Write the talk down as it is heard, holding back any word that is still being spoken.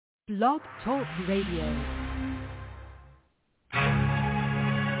Blog Talk Radio.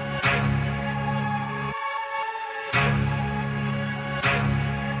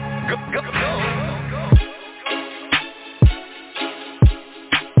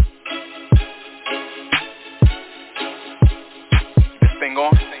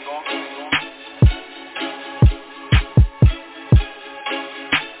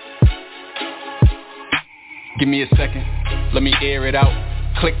 Give me a second, let me air it out.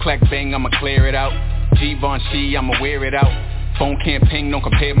 Click, clack, bang, I'ma clear it out. Givenchy, I'ma wear it out. Phone can't ping, don't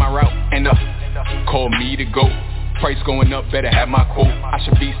compare my route. And call me to go. Price going up, better have my quote. I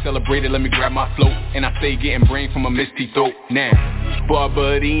should be celebrated, let me grab my float. And I stay getting brain from a misty throat. Now,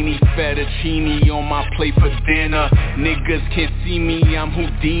 Barberini, fettuccine on my plate for dinner. Niggas can't see me, I'm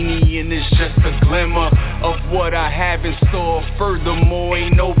Houdini, and it's just a glimmer of what I have in store. Furthermore,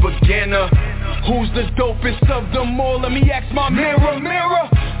 ain't no beginner. Who's the dopest of them all? Let me ask my mirror, mirror.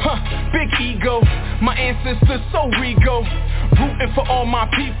 Big ego, my ancestors so regal. Rooting for all my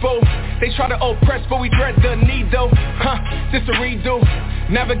people. They try to oppress, but we dread the needle. This a redo.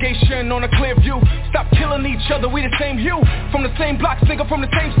 Navigation on a clear view. Stop killing each other, we the same hue. From the same blocks, nigga, from the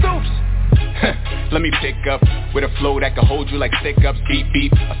same stoops. Let me pick up with a flow that can hold you like stick-ups. Beep,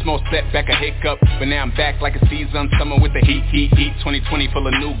 beep, a small setback, a hiccup. But now I'm back like a season summer with the heat, heat, heat. 2020 full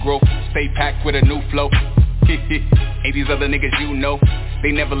of new growth. Stay packed with a new flow. Ain't these other niggas you know.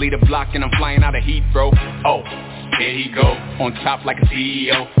 They never lead a block and I'm flying out of Heathrow. Oh, there he go, on top like a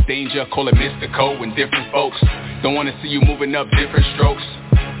CEO. Danger, call it mystical and different folks don't wanna see you moving up different strokes.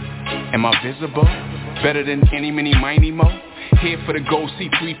 Am I visible? Better than any, mini, miny, mo? Here for the gold,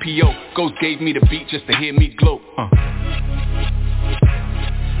 C3PO. Ghost gave me the beat just to hear me gloat.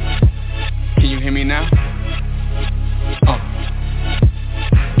 Can you hear me now?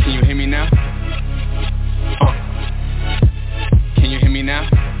 Can you hear me now? Can you hear me now?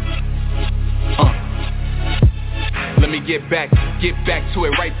 Let me get back to it,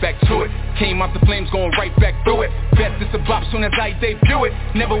 right back to it. Came out the flames, going right back through it. Bet this a bop soon as I debut it.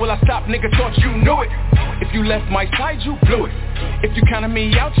 Never will I stop, nigga, thought you knew it. If you left my side, you blew it. If you counted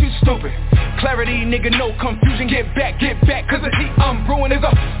me out, you stupid. Clarity, nigga, no confusion. Get back, cause the heat I'm brewing is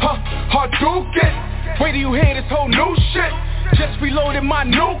a hard to get. Wait till you hear this whole new shit. Just reloaded my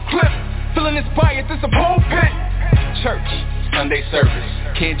new clip. Feeling inspired, this a pulpit. Church, Sunday service.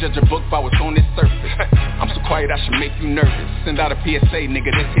 Can't judge a book by what's on its surface. I'm so quiet I should make you nervous. Send out a PSA,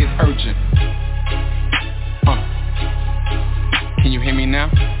 nigga, this here's urgent. Can you hear me now?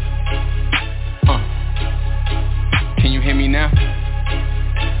 Can you hear me now?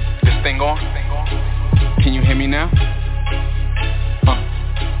 This thing on? Can you hear me now?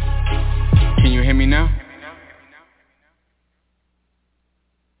 Can you hear me now?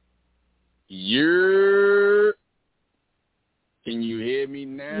 Yeah. Can you hear me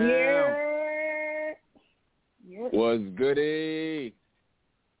now? Yeah. What's goody?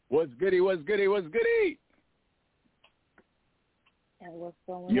 What's goody? What's goody? What's goody? And what's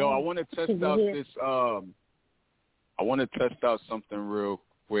going Yo, on? I want to test out this. I want to test out something real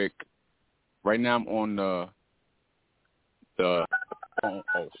quick. Right now, I'm on the.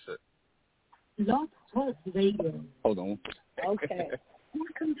 Oh shit. Blog Talk Radio. Hold on. Okay.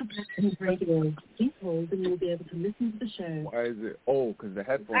 Welcome to Black Talk Radio. Please hold and you'll be able to listen to the show. Why is it? Oh, because the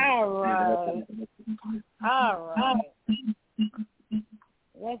headphones. All right.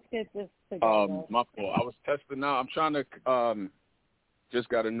 Let's get this together. My fault. I was testing out. I'm trying to. Just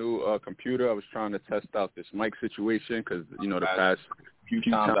got a new computer. I was trying to test out this mic situation because the past few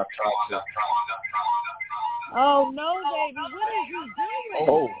times I've tried to. Oh no, baby! What are you doing?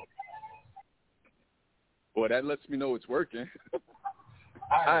 Oh. Well, that lets me know it's working.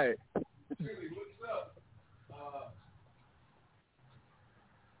 All right. What's up?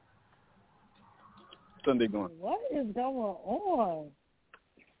 Sunday going. What is going on?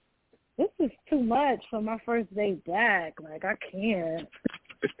 This is too much for my first day back. Like, I can't.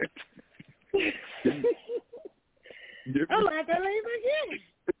 I'm about to leave again.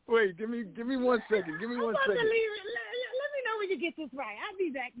 Wait, give me 1 second. Give me 1 second. Let me know when you get this right. I'll be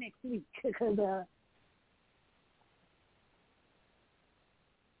back next week because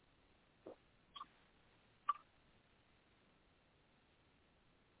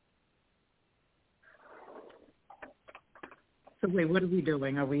So wait, what are we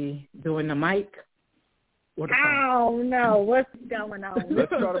doing? Are we doing the mic? I don't know what's going on. This is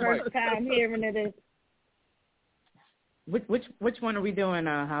the first mic. time hearing of this. Which one are we doing,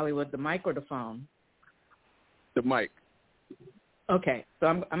 Hollywood? The mic or the phone? The mic. Okay, so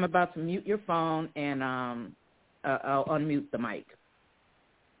I'm about to mute your phone and I'll unmute the mic.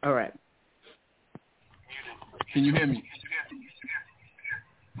 All right. Can you hear me?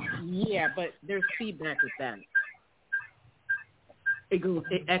 Yeah, but there's feedback with that.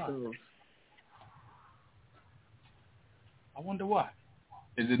 It echoes. I wonder why.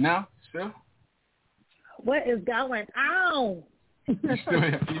 Is it now still? What is going on? You still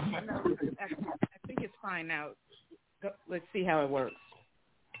have feedback? I think it's fine now. Let's see how it works.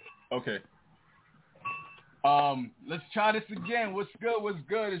 Okay. Let's try this again. What's good? What's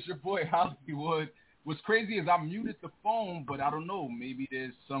good? It's your boy Hollywood. What's crazy is I muted the phone, but I don't know. Maybe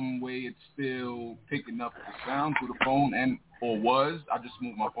there's some way it's still picking up the sound through the phone, or was. I just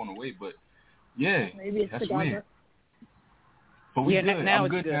moved my phone away, but yeah, maybe it's that's together. weird. But we good. Now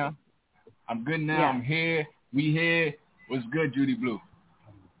I'm good now. I'm good now. Yeah. I'm here. We here. What's good, Judy Blu?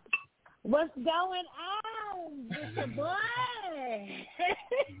 What's going on? It's your boy.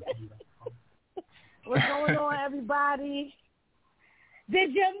 What's going on, everybody?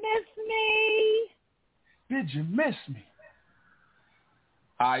 Did you miss me? Did you miss me?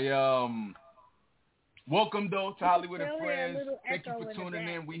 Welcome though to Hollywood and Friends. Thank you for tuning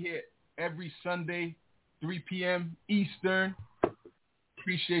in. We here every Sunday, 3 p.m. Eastern.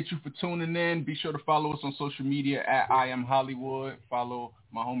 Appreciate you for tuning in. Be sure to follow us on social media at I Am Hollywood. Follow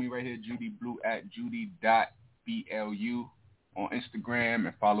my homie right here, Judy Blu, at judy.blu on Instagram,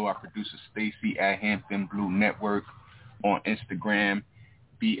 and follow our producer Stacy at Hampton Blue Network on Instagram.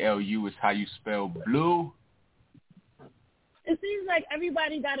 BLU is how you spell blue. It seems like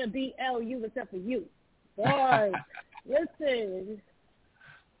everybody got a BLU except for you. Boy, listen.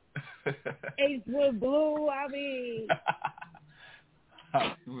 H with blue, I mean.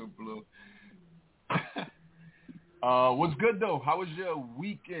 With blue. What's good though? How was your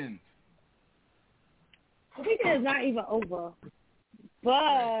weekend? The weekend is not even over,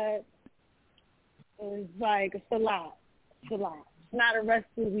 but it's like it's a lot. It's a lot. It's not a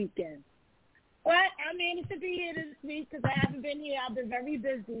restful weekend. But, I mean, it should be here this week because I haven't been here. I've been very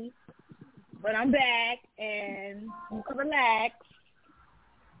busy. But I'm back, and you can relax.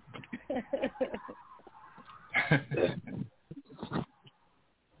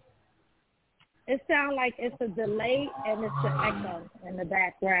 It sounds like it's a delay and it's an echo in the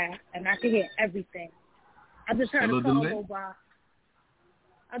background, and I can hear everything. I just heard a car go by.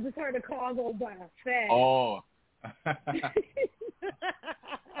 I just heard a car go by fast. Oh.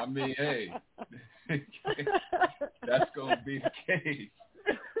 I mean, hey, that's going to be the case.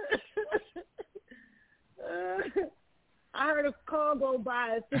 I heard a car go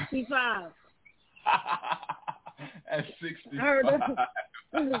by at 65. At 65.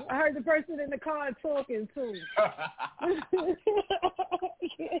 I heard the person in the car talking, too.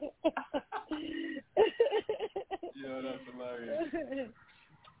 Yo, that's hilarious.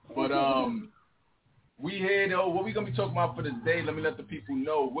 But, we here, though. What we going to be talking about for the day, let me let the people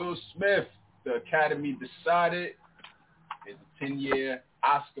know. Will Smith, the Academy decided, it's a 10-year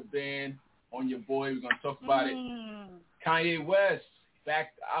Oscar ban on your boy. We're going to talk about it. Kanye West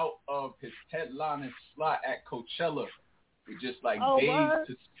backed out of his headlining slot at Coachella with just like days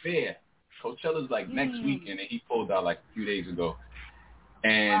to spare. Coachella's like next weekend, and he pulled out like a few days ago.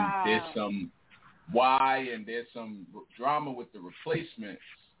 And there's some and there's some drama with the replacements.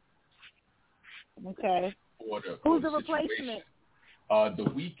 Okay. Who's the replacement? The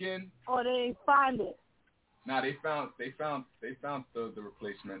Weeknd. Or they find it? Nah, they found the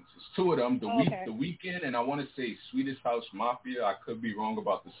replacements. It's two of them. The Weeknd, and I want to say Swedish House Mafia. I could be wrong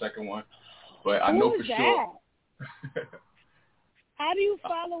about the second one, but I know for sure. How do you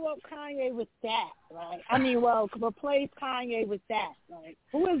follow up Kanye with that? Like, I mean, replace Kanye with that. Like,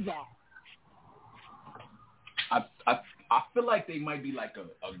 who is that? I feel like they might be like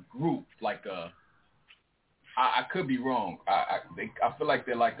a group, like a. I could be wrong. I feel like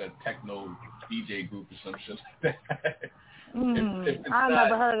they're like a techno DJ group or some shit like that. If it's I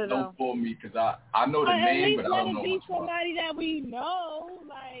never heard of them. Don't fool me because I know the name, but I don't know which one. At least let it be which somebody that we know.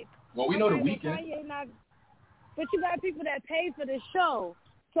 Like, well, we know the Weeknd. But you got people that pay for the show.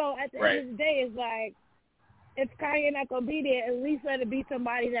 So at the end of the day, it's like, if Kanye not going to be there, at least let it be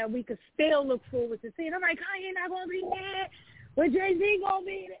somebody that we could still look forward to seeing. I'm like, Kanye not going to be there? But Jay-Z going to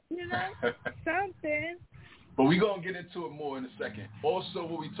be there? You know? Something. But we're going to get into it more in a second. Also,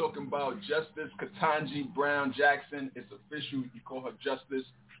 what we talking about, Justice Ketanji Brown Jackson. It's official. You call her Justice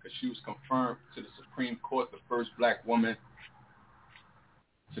because she was confirmed to the Supreme Court, the first black woman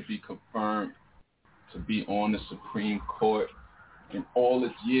to be confirmed to be on the Supreme Court in all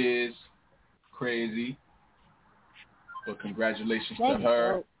its years. Crazy. But congratulations to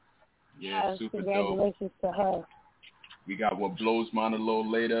her. Dope. Yeah, super congratulations dope. to her. We got What Blows Mine a little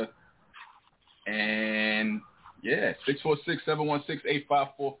later. And, yeah,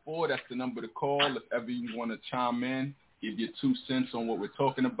 646-716-8544. That's the number to call if ever you want to chime in give your 2 cents on what we're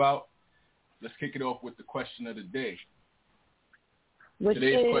talking about. Let's kick it off with the question of the day.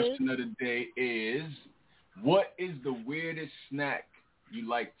 Today's question of the day is, what is the weirdest snack you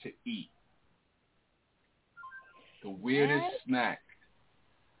like to eat? The weirdest snack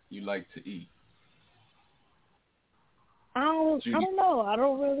you like to eat. I don't know. I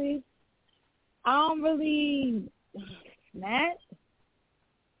don't really snack.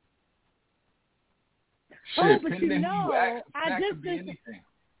 Shit, but you ask, snack could be anything.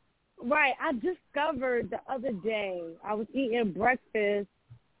 Right. I discovered the other day, I was eating breakfast,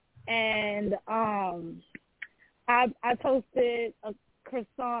 and I toasted a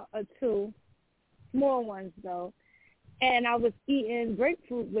croissant or 2, small ones though, and I was eating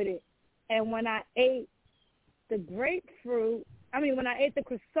grapefruit with it. And when I ate the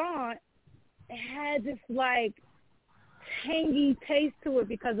croissant, it had this like tangy taste to it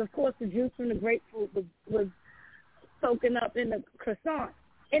because, of course, the juice from the grapefruit was soaking up in the croissant,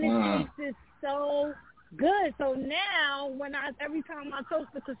 and it tasted so good. So now, every time I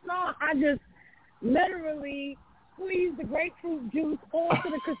toast the croissant, I just literally squeeze the grapefruit juice onto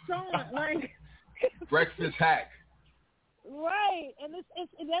the croissant, like breakfast hack. Right, and it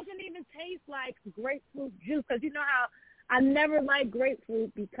doesn't even taste like grapefruit juice, because you know how I never liked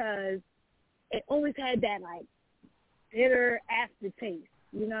grapefruit because it always had that like bitter aftertaste.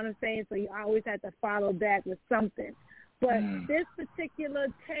 You know what I'm saying? So you always have to follow back with something. But this particular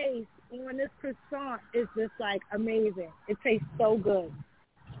taste on this croissant is just like amazing. It tastes so good.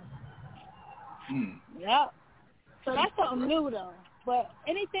 Yep. So that's something new though. But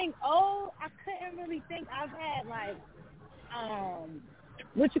anything old, I couldn't really think. I've had like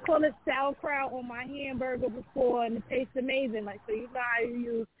sauerkraut on my hamburger before, and it tastes amazing. Like, so you know how you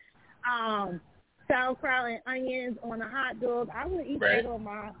use sauerkraut and onions on a hot dog. I would eat that on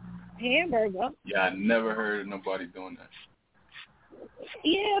my hamburger. Yeah, I never heard of nobody doing that.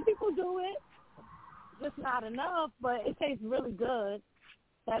 Yeah, people do it. Just not enough, but it tastes really good.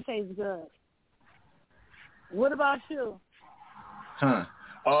 That tastes good. What about you? I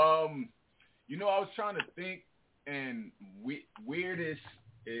was trying to think, and weirdest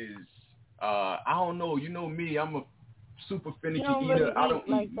is, I don't know. You know me, I'm a super finicky eater. Really I don't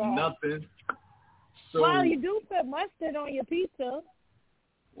like eat that. nothing. So, well, you do put mustard on your pizza.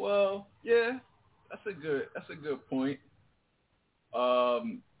 Well, yeah, that's a good point.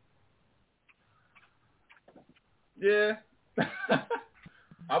 Yeah,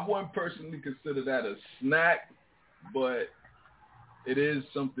 I wouldn't personally consider that a snack, but it is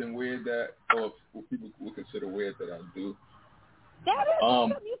something weird that, or what people would consider weird that I do. That is,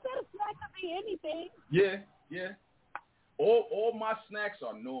 you said a snack could be anything. Yeah. All my snacks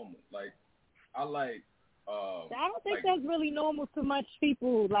are normal. Like, I like. I don't think that's really normal to much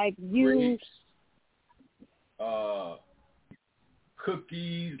people. Like you. Grapes,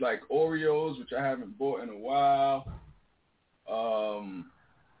 cookies like Oreos, which I haven't bought in a while.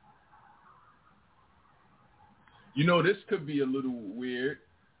 This could be a little weird,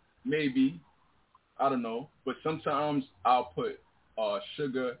 maybe. I don't know. But sometimes I'll put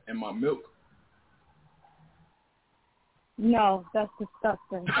sugar in my milk. No, that's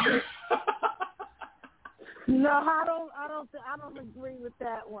disgusting. No, I don't agree with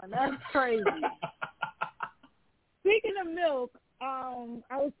that one. That's crazy. Speaking of milk, I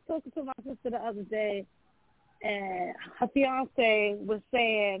was talking to my sister the other day, and her fiance was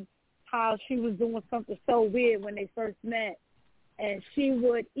saying how she was doing something so weird when they first met, and she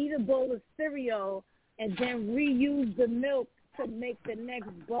would eat a bowl of cereal and then reuse the milk to make the next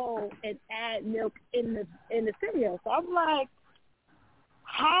bowl and add milk in the cereal. So I'm like,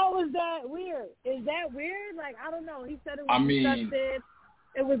 how is that weird? Is that weird? Like, I don't know. He said it was disgusting.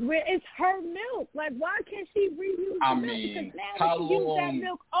 It was weird. It's her milk. Like, why can't she reuse the milk? Because now she use that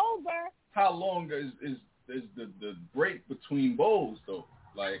milk over. How long is the break between bowls though?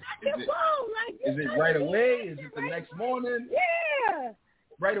 Like, is it right away? Is it the next morning? Yeah.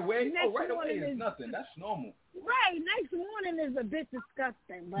 Right away? Right away is nothing. That's normal. Right. Next morning is a bit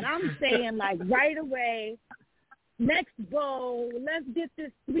disgusting, but I'm saying like right away. Next bowl, let's get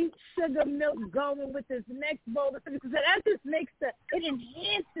this sweet sugar milk going with this next bowl of cereal, because that just makes it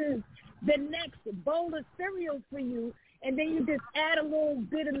enhances the next bowl of cereal for you, and then you just add a little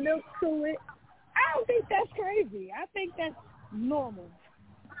bit of milk to it. I don't think that's crazy. I think that's normal.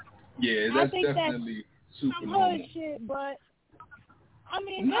 Yeah, that's definitely super normal. Hood shit, but I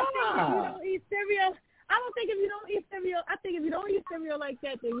mean, I think if you don't eat cereal, I don't think if you don't eat cereal, I think if you don't eat cereal like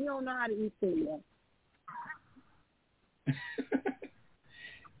that, then you don't know how to eat cereal.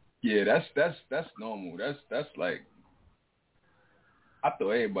 Yeah, that's normal. That's like, I thought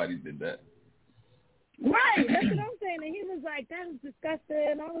everybody did that. Right, that's what I'm saying. And he was like, that is disgusting.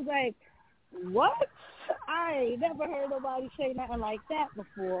 And I was like, what? I ain't never heard nobody say nothing like that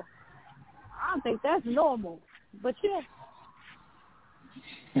before. I don't think that's normal. But yeah.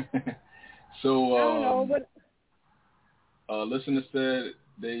 So, I don't know, but listener said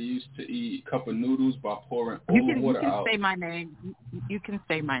they used to eat cup of noodles by pouring all the water out. You can say my name. You can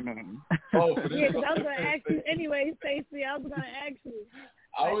say my name. Oh, for this. Yeah, because I was going to ask you anyway, Stacey. I was going to ask you.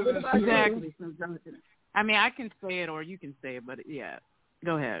 I was exactly. I mean, I can say it or you can say it, but yeah,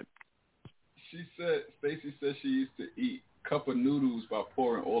 go ahead. Stacey said she used to eat cup of noodles by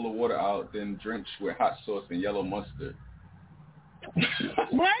pouring all the water out, then drench with hot sauce and yellow mustard.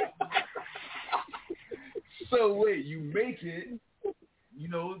 What? So wait, you make it,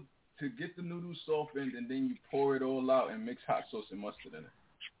 to get the noodles softened, and then you pour it all out and mix hot sauce and mustard in it.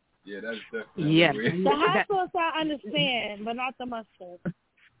 Yeah, that's definitely weird. The hot sauce I understand, but not the mustard.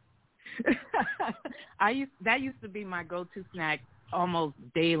 That used to be my go-to snack almost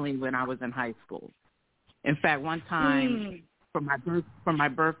daily when I was in high school. In fact, one time for my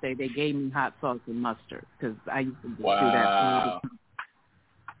birthday, they gave me hot sauce and mustard because I used to do that all the time.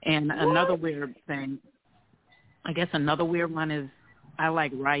 And another weird thing, I guess another weird one is I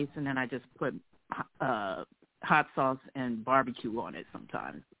like rice and then I just put hot sauce and barbecue on it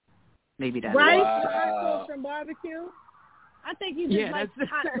sometimes. Maybe that's rice, hot sauce, and barbecue. I think you just like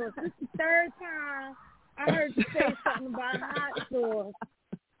hot sauce. This is the third time I heard you say something about hot sauce.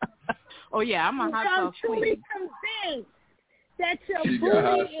 Oh yeah, I'm a hot sauce queen. I'm truly convinced that your she booty got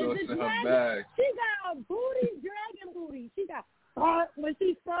hot is sauce a in her dragon. bag. She got a booty, dragon booty. She got when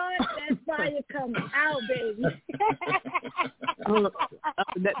she farts, that fire comes out, baby.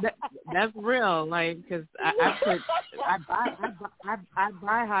 That's real, like, because I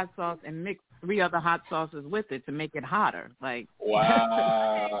buy hot sauce and mix 3 other hot sauces with it to make it hotter. Like,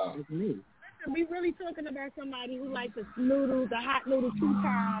 wow. It's me. Listen, we really talking about somebody who likes the hot noodle 2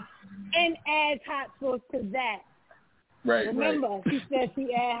 times, and adds hot sauce to that. Right. Remember, she said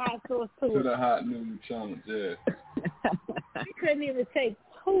she add hot sauce to it. The hot noodle challenge, yeah. She couldn't even take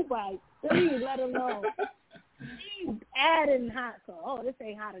 2 bites, 3, let alone. She's adding hot sauce. Oh, this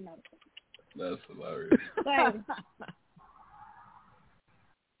ain't hot enough. That's hilarious. Like,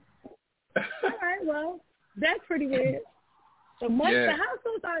 all right, well, that's pretty weird. The mustard, the hot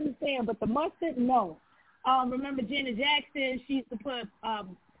sauce I understand, but the mustard, no. Remember Janet Jackson? She used to put hot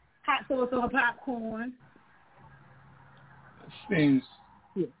sauce on her popcorn. Seems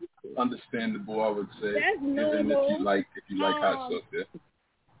understandable, I would say. That's normal. Even if you like hot sauce, yeah.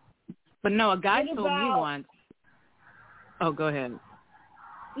 But no, a guy told me once. Oh, go ahead.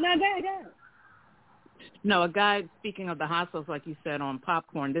 No, go ahead. No, a guy, speaking of the hot sauce, like you said, on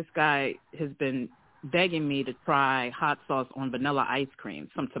popcorn, this guy has been begging me to try hot sauce on vanilla ice cream,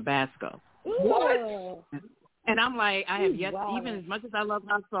 some Tabasco. Ooh. What? And I'm like, I have yet, even as much as I love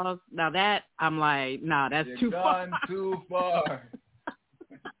hot sauce, now that, I'm like, nah, that's You're too far. gone too far.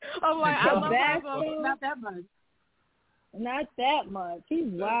 I'm like, I love hot sauce, not that much. Not that much. He's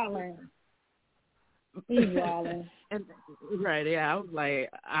wilding. He's wilding. Right, yeah. I was like,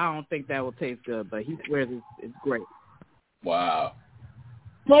 I don't think that will taste good, but he swears it's great. Wow.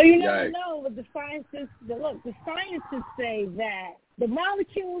 Well, you never know. But the scientists say that the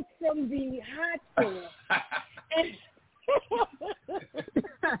molecules from the hot sauce.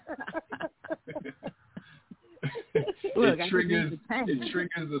 Look, it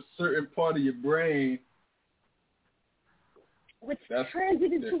triggers a certain part of your brain, which turns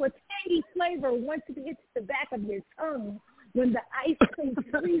it into a tangy flavor once it hits the back of your tongue when the ice cream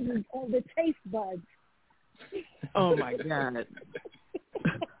freezes on the taste buds. Oh my God.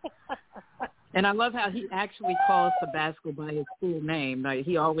 And I love how he actually calls Tabasco by its full name. Like,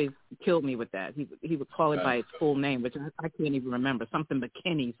 he always killed me with that. He would call it by its full name, which I can't even remember. Something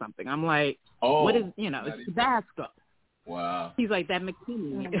McKinney something. I'm like, what is, it's Tabasco. Wow. He's like, that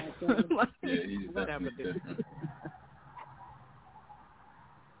McKinney. Yeah, he's whatever, dude.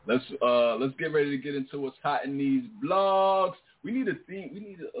 Let's get ready to get into what's hot in these blogs. We need a theme. We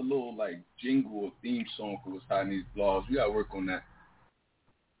need a little like jingle or theme song for what's hot in these blogs. We gotta work on that.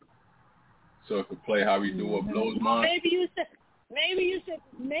 So it could play how we do what blows mine. Maybe you should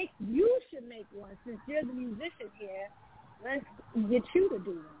make one since you're the musician here. Let's get you to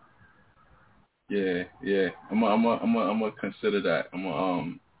do one. Yeah. I'm gonna consider that.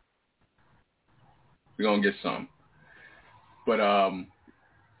 We're gonna get some. But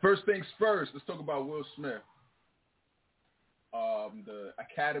first things first, let's talk about Will Smith. The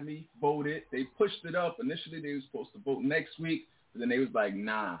Academy voted. They pushed it up. Initially, they were supposed to vote next week, but then they was like,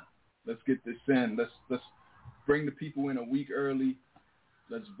 nah. Let's get this in. Let's bring the people in a week early.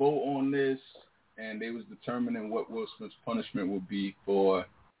 Let's vote on this and they was determining what Will Smith's punishment would be for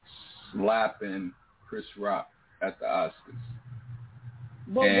slapping Chris Rock at the Oscars.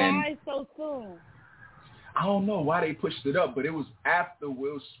 But why so soon? I don't know why they pushed it up, but it was after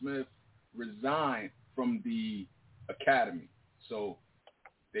Will Smith resigned from the Academy. So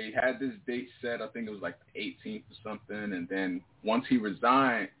they had this date set, I think it was like the 18th or something, and then once he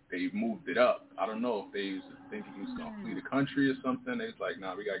resigned, they moved it up. I don't know if they was thinking he was going to flee the country or something. They was like,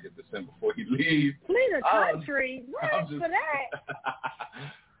 nah, we got to get this in before he leaves. Flee the country? What for that?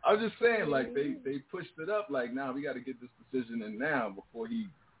 I was just saying, like, they pushed it up, like, nah, we got to get this decision in now before the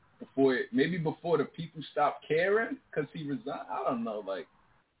people stop caring because he resigned. I don't know, like.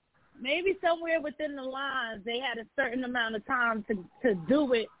 Maybe somewhere within the lines they had a certain amount of time to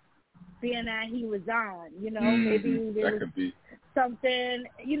do it, being that he resigned. You know, maybe there was something,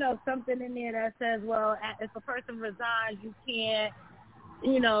 something in there that says, well, if a person resigns, you can't,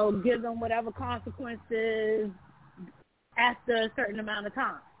 give them whatever consequences after a certain amount of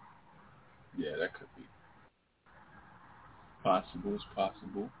time. Yeah, that could be possible. It's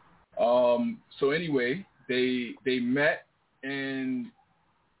possible. So anyway, they met, and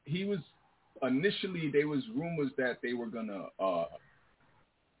he was initially, there was rumors that they were gonna not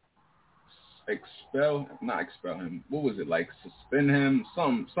expel him. What was it, like suspend him?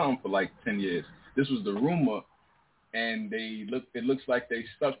 Something for like 10 years. This was the rumor, and it looks like they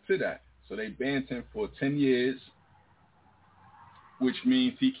stuck to that. So they banned him for 10 years, which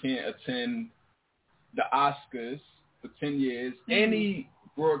means he can't attend the Oscars for 10 years. Any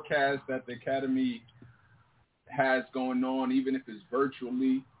broadcast that the Academy has going on, even if it's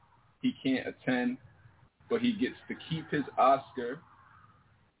virtually, he can't attend, but he gets to keep his Oscar,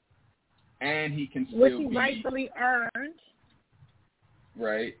 and he can still which he rightfully earned.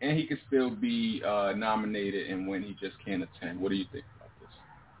 Right, and he can still be nominated and win. He just can't attend. What do you think about this?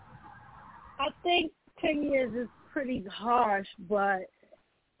 I think 10 years is pretty harsh, but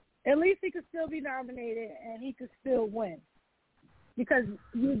at least he could still be nominated and he could still win, because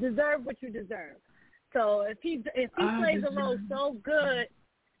you deserve what you deserve. So if he plays a role so good,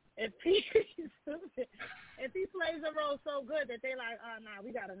 if he plays a role so good that they like, oh no,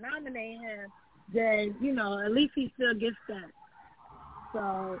 we gotta nominate him, then at least he still gets that.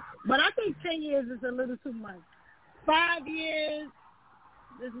 So, but I think 10 years is a little too much. 5 years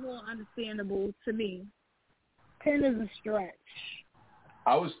is more understandable to me. 10 is a stretch.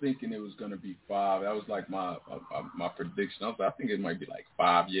 I was thinking it was going to be 5. That was like my prediction. I think it might be like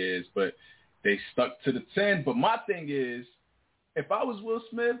 5 years, but they stuck to the 10. But my thing is, if I was Will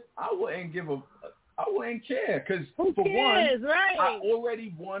Smith, I wouldn't care, because for one, right? I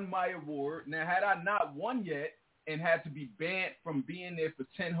already won my award. Now, had I not won yet and had to be banned from being there for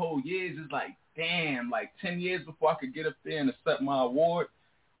 10 whole years, it's like, damn, like 10 years before I could get up there and accept my award.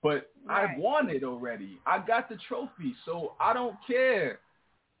 But I won it already. I got the trophy, so I don't care.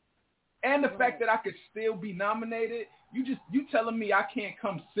 And the fact that I could still be nominated, you telling me I can't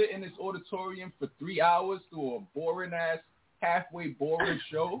come sit in this auditorium for 3 hours through a boring-ass, halfway boring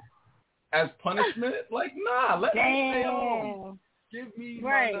show as punishment? Like, nah, let me stay home. Give me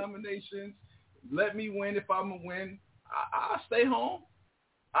my nominations. Let me win if I'm going to win. I'll stay home.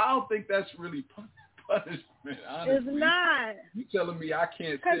 I don't think that's really punishment, honestly. It's not. You telling me I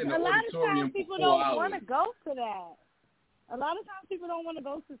can't sit in the auditorium for 4 hours? A lot of times people don't want to go to that. A lot of times people don't want to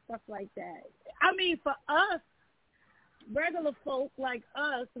go to stuff like that. I mean, for us, regular folk like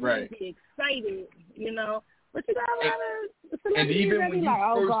us, we'd be excited, But you got a lot of celebrities that be like,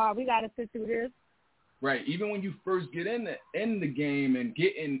 oh, God, we got to sit through this. Right. Even when you first get in the game and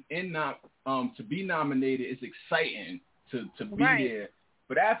get in to be nominated, it's exciting to be there.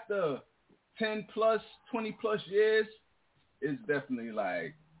 But after 10 plus, 20 plus years, it's definitely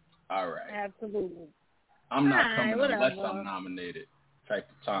like, all right. Absolutely. I'm not coming unless I'm nominated type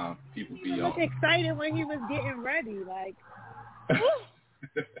of time people be on. He looked excited when he was getting ready. Like, he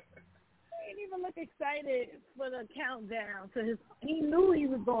didn't even look excited for the countdown to his. He knew he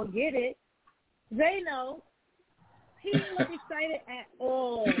was going to get it. They know. He didn't look excited at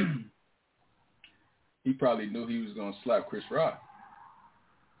all. He probably knew he was going to slap Chris Rock.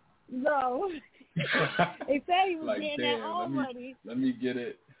 No. They said he was like, getting that already. Let me get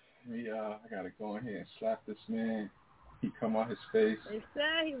it. I got to go in here and slap this man. He come on his face. They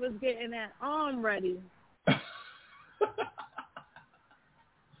said he was getting that arm ready.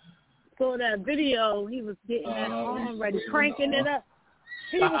 So that video, he was getting that arm ready, cranking it up.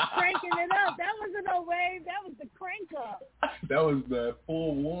 He was cranking it up. That wasn't a wave. That was the crank up. That was the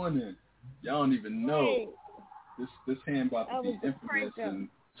full warning. Y'all don't even know. This hand about to be infamous in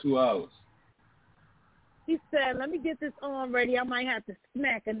 2 hours. He said, "Let me get this on ready. I might have to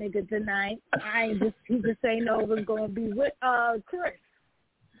smack a nigga tonight. He just ain't know it was gonna be with Chris."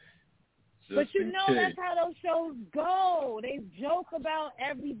 But you know that's how those shows go. They joke about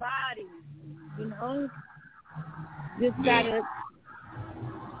everybody. You know, just gotta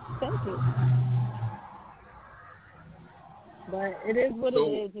think it. But it is what it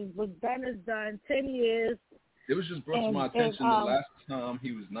is. What's done is done. 10 years. It was just brought to my attention the last time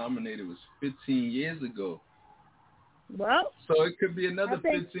he was nominated was 15 years ago. Well, so it could be another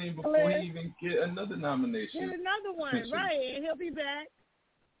 15 before he even get another nomination. Get another one, right? And he'll be back.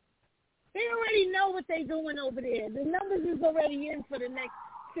 They already know what they're doing over there. The numbers is already in for the next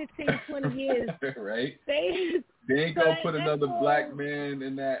 15, 20 years. Right. They ain't going to put another black man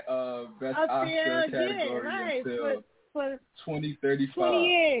in that best Oscar category right. until for 2035. 20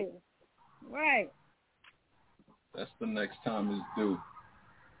 years. Right. That's the next time it's due.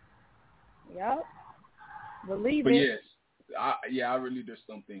 Yep. Believe but it. Yes, I really just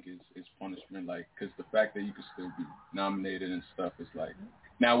don't think it's punishment, like, because the fact that you can still be nominated and stuff is like,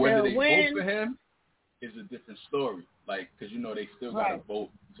 now whether they vote for him is a different story, like, because, you know, they still got to vote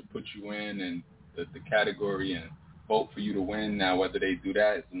to put you in and the category and vote for you to win. Now, whether they do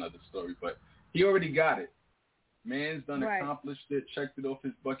that is another story, but he already got it. Man's done accomplished it, checked it off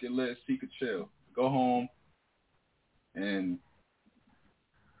his bucket list. He could chill. Go home and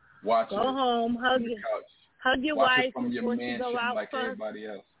watch it. Go home, hug your watch wife it from your before she go out like for everybody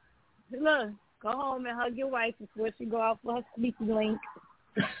else. Look, go home and hug your wife before she go out for her sleepy link.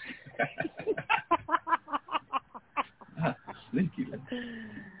 Sneaky link.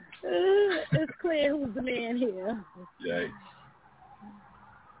 It's clear who's the man here. Yikes.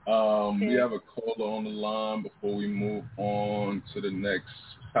 We have a caller on the line before we move on to the next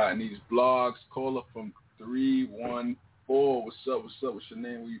hot in these blogs. Caller from 314. What's up? What's your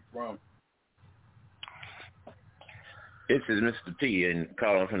name? Where you from? This is Mr. T and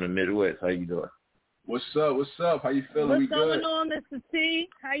calling from the Midwest. How you doing? What's up? How you feeling? What's we going good? on, Mr. T?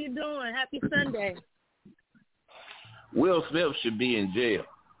 How you doing? Happy Sunday. Will Smith should be in jail.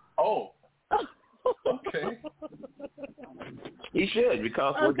 Oh. Okay. He should,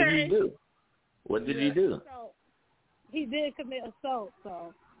 because what did he do? What did he do? So, he did commit assault,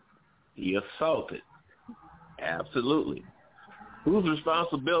 so. He assaulted. Absolutely. Whose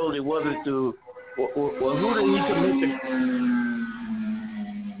responsibility was it to, well, who did he commit to?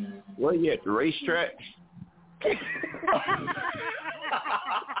 What, you at the racetrack?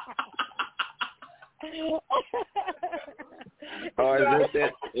 Or is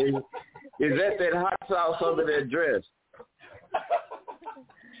that hot sauce under that dress?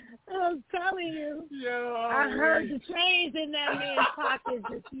 I'm telling you. I heard the chains in that man's pocket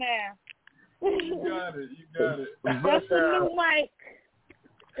just now. You got it. That's the new mic.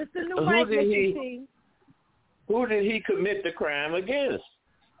 It's the new mic, Mr. T. Who did he commit the crime against?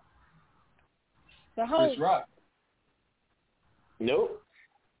 The host. Chris Rock. Nope.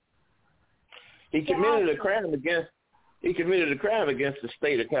 He committed a crime against the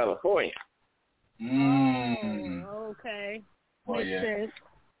state of California. Oh, okay. Makes sense.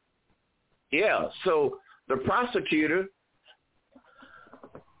 Yeah, so the prosecutor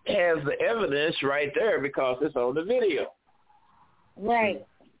has the evidence right there because it's on the video. Right.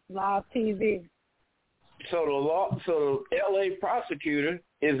 Live TV. So the LA prosecutor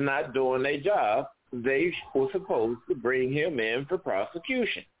is not doing their job. They were supposed to bring him in for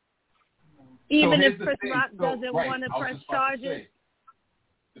prosecution. Even if Chris Rock doesn't want to press charges?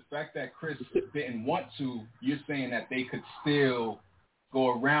 The fact that Chris didn't want to, you're saying that they could still go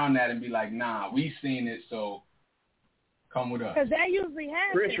around that and be like, nah, we seen it, so come with us. Because that usually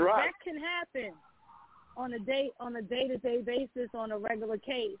happens. Chris Rock. That can happen on a day-to-day basis on a regular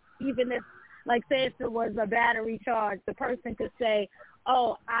case. Even if, like, say if it was a battery charge, the person could say,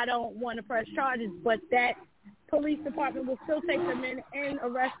 oh, I don't want to press charges, but that police department will still take them in and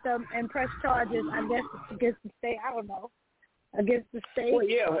arrest them and press charges, I guess, against the state. I don't know. Against the state. Well,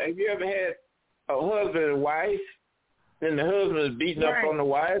 yeah. Have you ever had a husband and wife, and the husband is beating up on the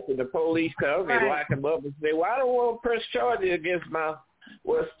wife, and the police come and lock him up and say, well, I don't want to press charges against my...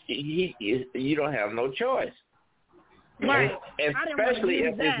 Well, you don't have no choice. Right. Especially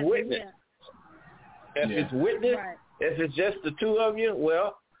if it's witness. Yeah. If it's witness, if it's just the two of you,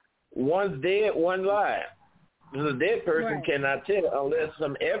 well, one's dead, one live. The dead person cannot tell unless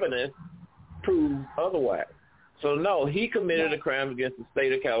some evidence proves otherwise. So, no, he committed a crime against the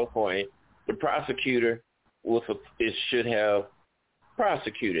state of California. The prosecutor should have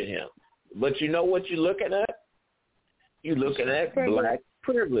prosecuted him. But you know what you're looking at? You're looking at black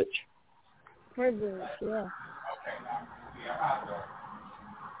privilege. Privilege, yeah.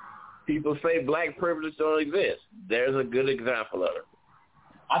 People say black privilege don't exist. There's a good example of it.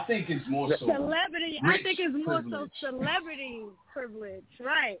 I think it's more so celebrity. I think it's more privilege. so celebrity privilege,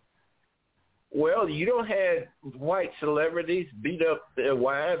 right? Well, you don't have white celebrities beat up their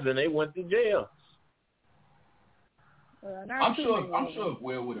wives and they went to jail. I'm sure if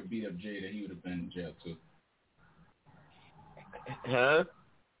Will would have beat up Jada, he would have been in jail too. Huh?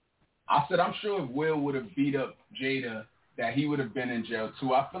 I said I'm sure if Will would have beat up Jada, that he would have been in jail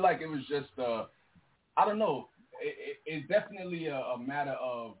too. I feel like it was just I don't know. It's definitely a matter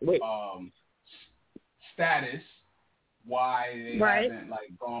of status, why they haven't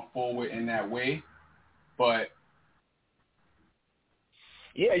like gone forward in that way. But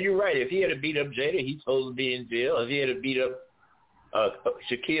yeah, you're right. If he had beat up Jada, he's supposed to be in jail. If he had beat up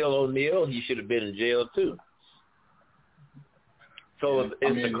Shaquille O'Neal, he should have been in jail too. So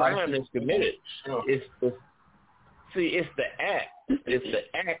it's the crime that's committed. Sure. It's the act. It's the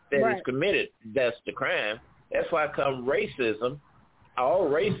act that is committed that's the crime. That's why come racism. All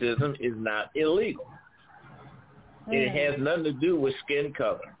racism is not illegal. It has nothing to do with skin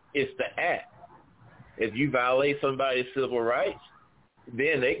color. It's the act. If you violate somebody's civil rights,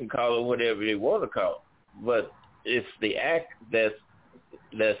 then they can call it whatever they want to call it. But it's the act that's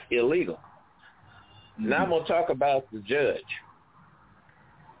illegal. Mm-hmm. Now I'm going to talk about the judge.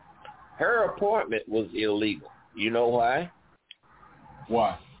 Her appointment was illegal. You know why?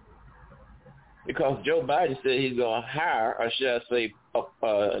 Why? Because Joe Biden said he's going to hire, or should I say,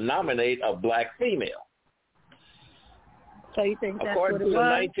 nominate a black female. So you think that's according what it to the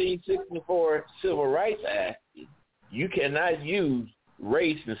was? 1964 Civil Rights Act, you cannot use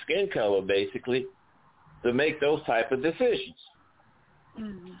race and skin color, basically, to make those type of decisions.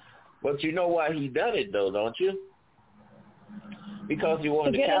 Mm-hmm. But you know why he done it, though, don't you? Because he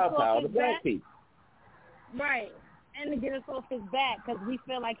wanted to kowtow to black people. Right. And to get us off his back, because we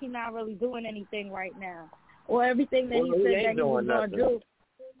feel like he's not really doing anything right now. Or everything that he said that he was going to do.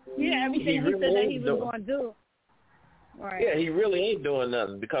 Yeah, everything he said that he was going to do. Right. Yeah, he really ain't doing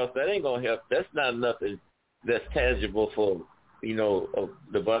nothing, because that ain't going to help. That's not nothing that's tangible for, a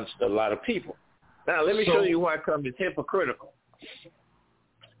lot of people. Now, let me show you why it's hypocritical.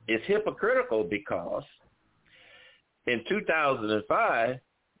 It's hypocritical because in 2005,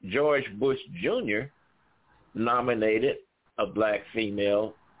 George Bush Jr. nominated a black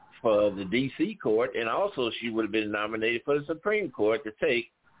female for the D.C. court, and also she would have been nominated for the Supreme Court to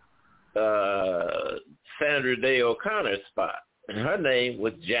take Sandra Day O'Connor's spot. And her name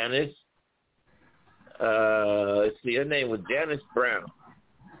was Janice, her name was Janice Brown.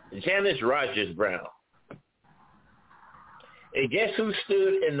 Janice Rogers Brown. And guess who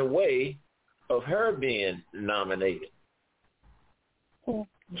stood in the way of her being nominated?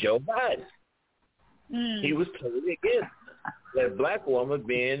 Joe Biden. He was totally against that black woman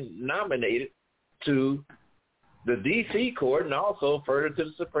being nominated to the D.C. court and also further to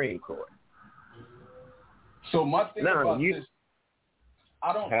the Supreme Court. So my thing about this,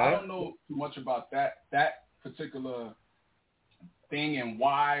 I don't know too much about that particular thing and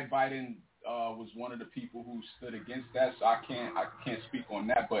why Biden was one of the people who stood against that. So I can't speak on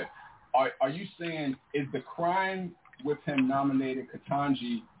that. But are you saying is the crime with him nominating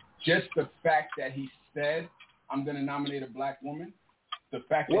Ketanji just the fact that he said, I'm going to nominate a black woman? The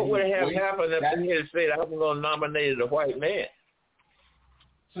fact that what would have happened if he had said, I'm going to nominate a white man?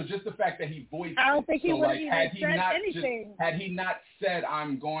 So just the fact that he voiced I don't think he would have had said anything. Had he not said,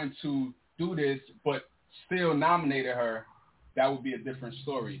 I'm going to do this, but still nominated her, that would be a different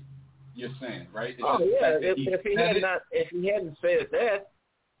story, you're saying, right? If he hadn't said that,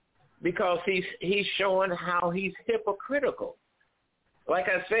 because he's showing how he's hypocritical. Like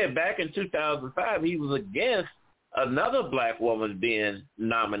I said, back in 2005, he was against another black woman being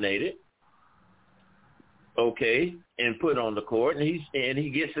nominated, and put on the court, and he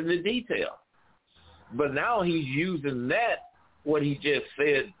gets into detail. But now he's using that, what he just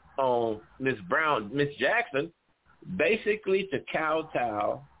said on Miss Jackson, basically to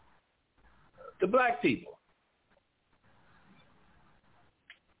kowtow to black people.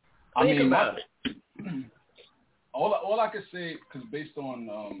 Think about it. All I could say, because based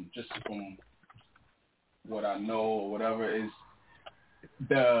on just from what I know or whatever, is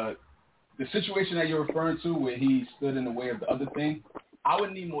the situation that you're referring to where he stood in the way of the other thing. I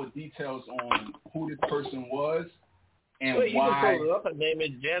would need more details on who this person was and why. You can pull it up. Her name is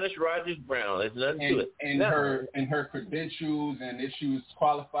Janice Rogers Brown. There's nothing to it. And her credentials and if she was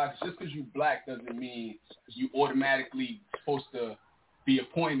qualified. Just because you're black doesn't mean you automatically supposed to be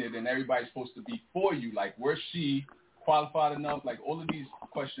appointed and everybody's supposed to be for you. Like, was she qualified enough? Like, all of these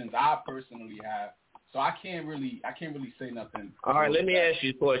questions I personally have. So I can't really say nothing. All right, let me ask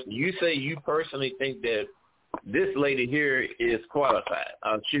you a question. You say you personally think that this lady here is qualified,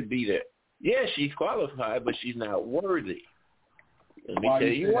 should be there. Yeah, she's qualified, but she's not worthy. Let me tell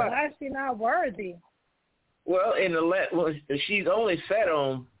you why. Why is she not worthy? Well, she's only sat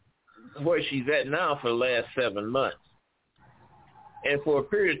on where she's at now for the last 7 months. And for a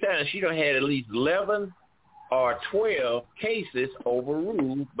period of time, she done had at least 11 or 12 cases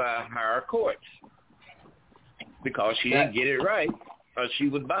overruled by higher courts because she didn't get it right or she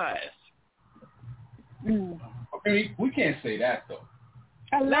was biased. I mean, we can't say that, though.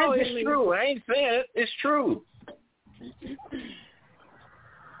 Allegedly. No, it's true. I ain't saying it. It's true.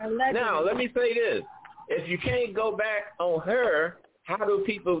 Allegedly. Now, let me say this. If you can't go back on her, how do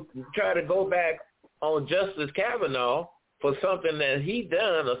people try to go back on Justice Kavanaugh for something that he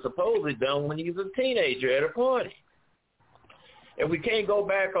done or supposedly done when he was a teenager at a party? If we can't go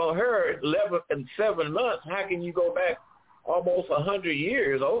back on her 11 and 7 months, how can you go back almost 100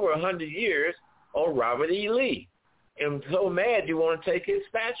 years, over 100 years, on Robert E. Lee? And so mad you want to take his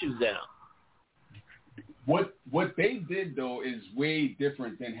statues down. What they did, though, is way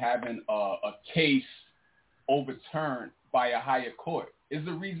different than having a case overturned by a higher court. It's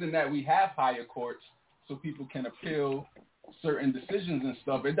the reason that we have higher courts so people can appeal certain decisions and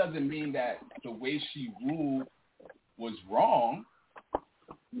stuff. It doesn't mean that the way she ruled was wrong.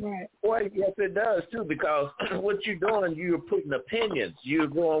 Right. Well, yes, it does, too, because what you're doing, you're putting opinions. You're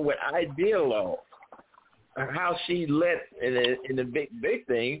going with ideal law. How she let, in the big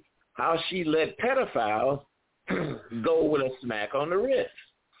thing, how she let pedophiles go with a smack on the wrist.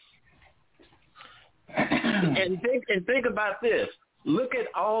 And think about this. Look at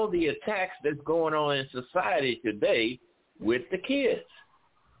all the attacks that's going on in society today with the kids.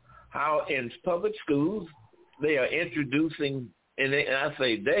 How in public schools they are introducing, and I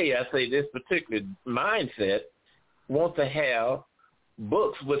say this particular mindset want to have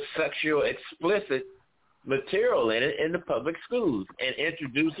books with sexual explicit material in it in the public schools and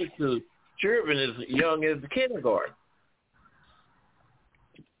introduce it to children as young as the kindergarten.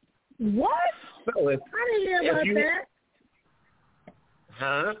 What? So I didn't hear about that.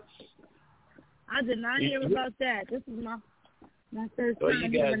 Huh? I did not hear about that. This is my first well,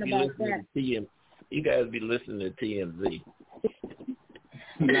 time hearing about that. You guys be listening to TMZ.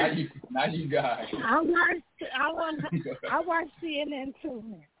 Not you guys. I watch CNN too.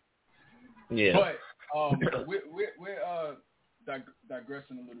 Yeah. But we're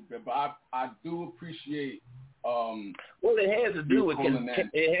digressing a little bit, but I do appreciate. Well, it has to do with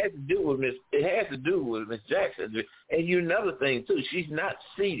Miss Jackson, and another thing too. She's not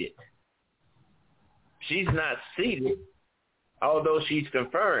seated. Although she's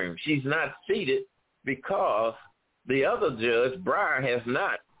confirmed. She's not seated because the other judge, Breyer, has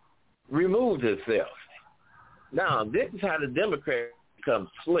not removed himself. Now, this is how the Democrats become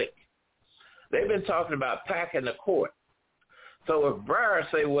slick. They've been talking about packing the court. So if Breyer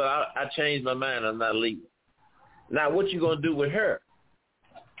say, well, I changed my mind, I'm not leaving. Now, what you going to do with her?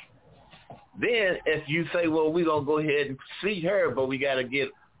 Then if you say, well, we're going to go ahead and seat her, but we got to get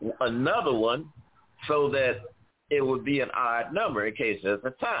another one so that it would be an odd number in case there's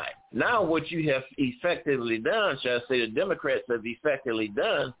a tie. Now what you have effectively done, shall I say the Democrats have effectively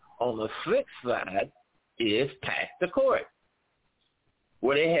done on the flip side is pack the court.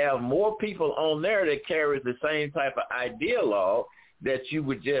 Where they have more people on there that carry the same type of ideologue that you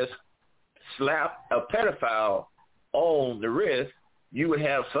would just slap a pedophile on the wrist. You would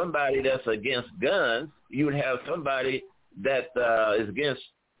have somebody that's against guns. You would have somebody that is against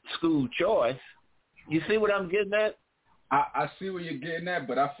school choice. You see what I'm getting at? I see what you're getting at,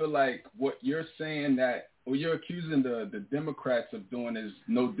 but I feel like what you're saying what you're accusing the Democrats of doing is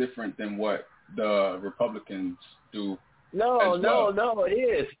no different than what the Republicans do. No, it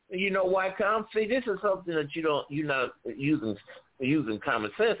is. You know why? See, this is something that you're not using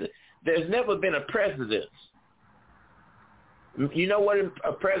common sense. There's never been a precedent. You know what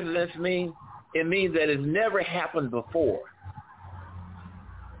a precedent means? It means that it's never happened before.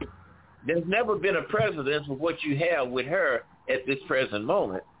 There's never been a precedent for what you have with her at this present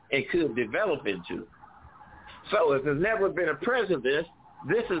moment and could develop into. So if there's never been a precedent,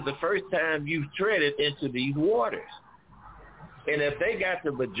 this is the first time you've treaded into these waters. And if they got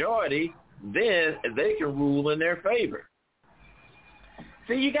the majority, then they can rule in their favor.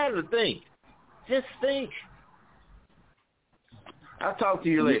 See, you got to think. Just think. I'll talk to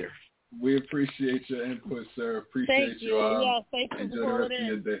you later. We appreciate your input, sir. Appreciate you. Thank you. Enjoy the rest of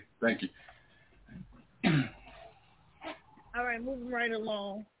your day. Thank you. All right, moving right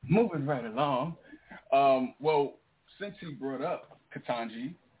along. Well, since he brought up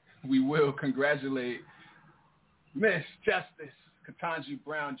Ketanji, we will congratulate Miss Justice Ketanji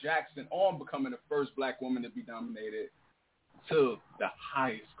Brown Jackson on becoming the first black woman to be nominated to the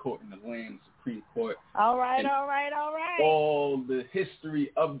highest court in the land, Supreme Court. All right. All the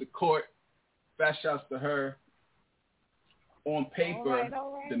history of the court. Fast shouts to her. On paper,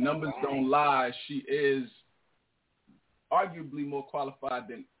 the numbers don't lie. She is arguably more qualified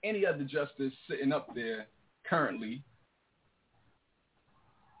than any other justice sitting up there currently.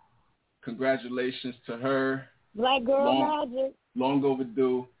 Congratulations to her. Black girl magic. Long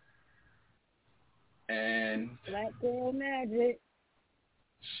overdue. And Black girl magic.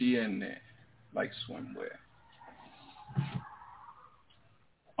 She in there like swimwear.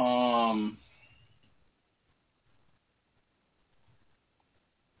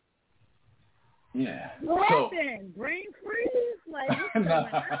 Yeah. What happened? Brain freeze? Like what's going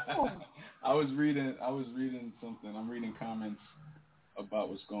on? I was reading something. I'm reading comments about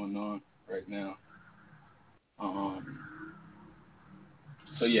what's going on right now.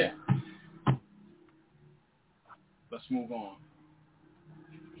 So yeah. Let's move on.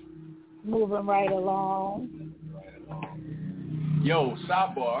 Moving right along. Yo,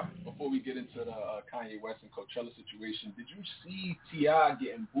 sidebar, before we get into the Kanye West and Coachella situation, did you see T.I.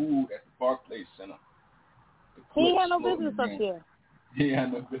 getting booed at the Barclays Center? He had no business up there. He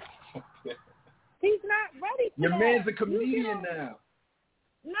had no business up there. He's not ready for Your that. man's a comedian now.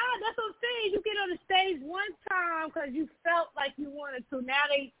 Nah, that's what I'm saying. You get on the stage one time because you felt like you wanted to. Now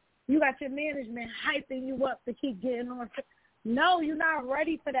you got your management hyping you up to keep getting on. No, you're not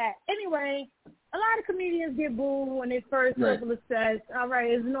ready for that. Anyway, a lot of comedians get booed when they first couple of sets. All right,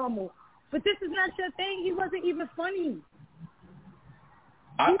 it's normal. But this is not your thing. He wasn't even funny.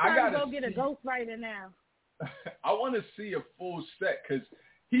 I gotta go get a ghostwriter now. I want to see a full set because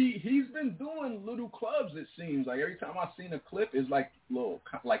he's been doing little clubs. It seems like every time I've seen a clip, it's like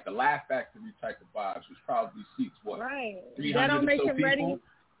like the Laugh Factory type of vibes, which probably seats 300 that don't make or so him people. Ready.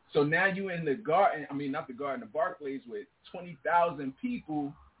 So now you in the garden. I mean, not the garden, the Barclays with 20,000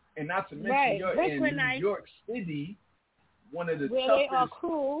 people, and not to mention you're in New York City, one of the where toughest. They are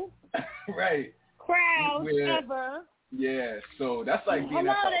cool. Crowds ever. Yeah, so that's like being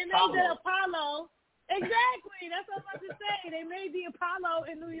at the they Apollo. made the Apollo. Exactly. That's what I'm about to say. They made the Apollo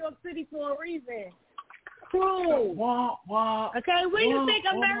in New York City for a reason. Cool. Okay, where do you think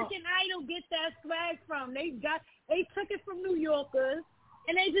American Idol get that swag from? They took it from New Yorkers,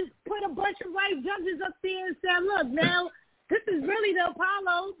 and they just put a bunch of white judges up there and said, look, now this is really the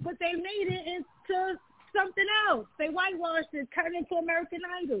Apollo, but they made it into something else. They whitewashed it, turned it into American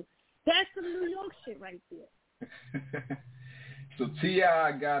Idol. That's some New York shit right there. So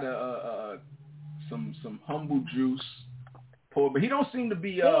T.I. got some humble juice poured, but he don't seem to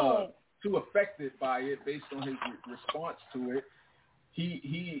be too affected by it based on his response to it.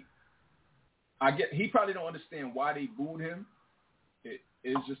 He probably don't understand why they booed him. It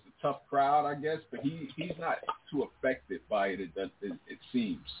is just a tough crowd, I guess, but he's not too affected by it. It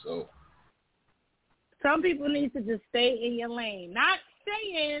seems so. Some people need to just stay in your lane. Not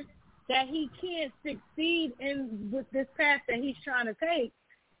saying that he can't succeed with this path that he's trying to take.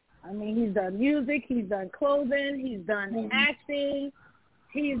 I mean, he's done music, he's done clothing, he's done acting,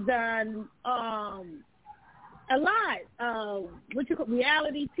 he's done a lot,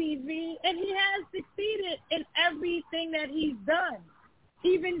 reality TV, and he has succeeded in everything that he's done,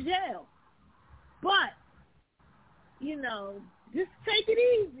 even jail. But, just take it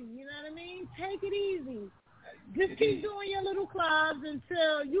easy, you know what I mean? Take it easy. Just keep doing your little clubs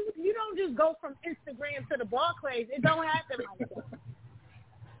until you don't just go from Instagram to the Barclays. It don't happen like that.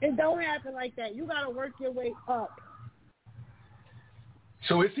 It don't happen like that. You got to work your way up.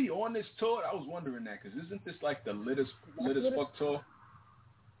 So is he on this tour? I was wondering that because isn't this like the lit as fuck tour?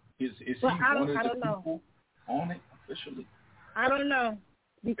 Is he one of the people on it officially? I don't know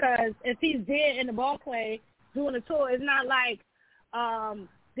because if he's there in the Barclays doing a tour, it's not like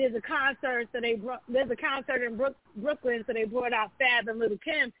there's a concert in Brooklyn, so they brought out Fab and Lil'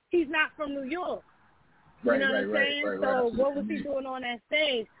 Kim. He's not from New York. You know what I'm saying? So what was he doing on that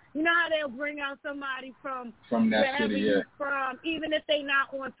stage? You know how they'll bring out somebody from that city, he's from, even if they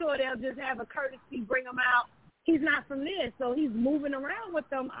not on tour, they'll just have a courtesy bring them out. He's not from there, so he's moving around with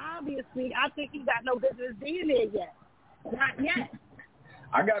them. Obviously, I think he got no business being there yet. Not yet.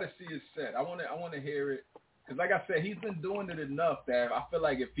 I gotta see his set. I wanna hear it because, like I said, he's been doing it enough that I feel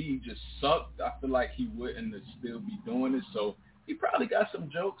like if he just sucked, I feel like he wouldn't still be doing it. So he probably got some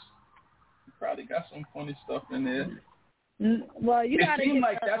jokes. He probably got some funny stuff in there. Well, it seemed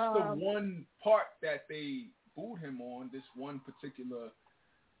like that's the one part that they booed him on. This one particular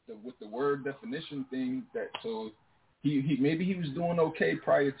with the word definition thing. So He maybe he was doing okay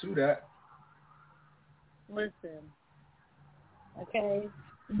prior to that. Listen, okay,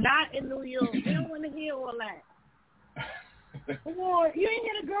 not in New York. We don't want to hear all that. Come on, you ain't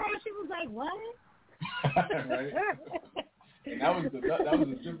hear the girl? She was like, what? Right. And that was a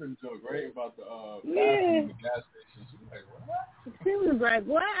different joke, right? About the bathroom in the gas station. She was like, what? She was like,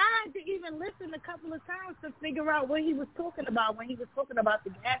 what? I had to even listen a couple of times to figure out what he was talking about when he was talking about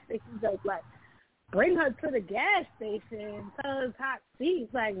the gas station. He was like, bring her to the gas station, tell us hot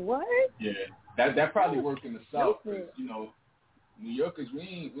seats. Like, what? Yeah, that probably worked in the South. Cause, you know, New Yorkers,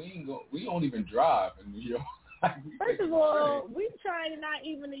 we don't even drive in New York. First of all, we try not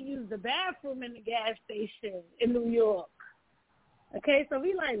even to use the bathroom in the gas station in New York. Okay, so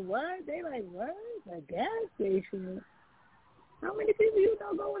we like, what? They like, what? A gas station? How many people you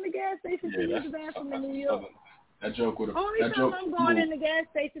know go in the gas station to use the bathroom in New York? That joke would have. Only time I'm going in the gas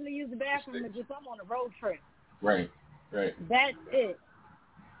station to use the bathroom is if I'm on a road trip. Right. That's it.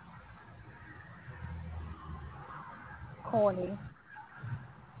 Corny.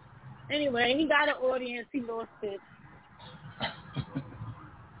 Anyway, he got an audience. He lost it.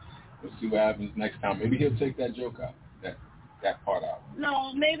 Let's see what happens next time. Maybe he'll take that joke out. That part out.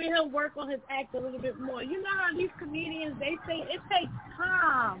 No, maybe he'll work on his act a little bit more. You know how these comedians, they say it takes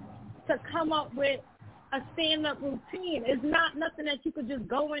time to come up with a stand-up routine. It's not nothing that you could just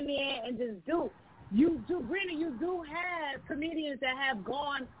go in there and just do. You do have comedians that have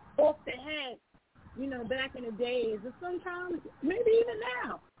gone off the head, you know, back in the days, and sometimes maybe even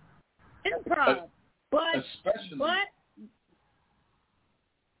now. Improv. But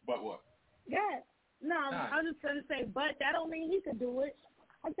what? Yeah. No, I was just gonna say, but that don't mean he could do it.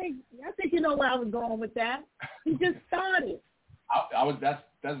 I think you know where I was going with that. He just started. That's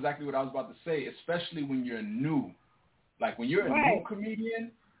exactly what I was about to say. Especially when you're new, like when you're a new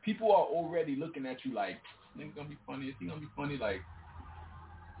comedian, people are already looking at you like, "Nigga gonna be funny? Is he gonna be funny?" Like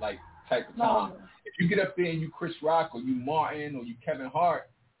type of time. If you get up there and you Chris Rock or you Martin or you Kevin Hart,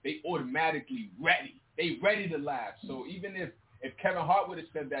 they automatically ready. They ready to laugh. So even if Kevin Hart would have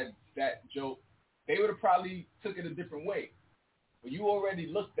said that joke, they would have probably took it a different way. But you already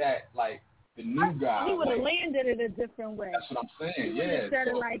looked at like the new guy. He would have landed it a different way. That's what I'm saying. He would have said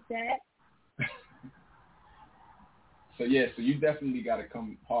it like that. So you definitely got to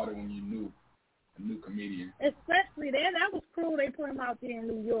come harder when you new a new comedian. Especially that was cool. They put him out there in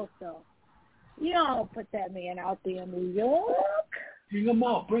New York though. You don't put that man out there in New York. Bring him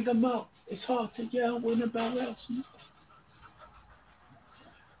out. It's hard to yell when the bell else.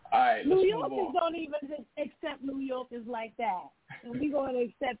 All right, New Yorkers don't even accept New Yorkers like that. And we going to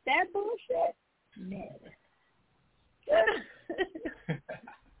accept that bullshit? Never.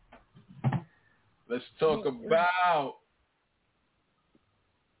 Let's talk about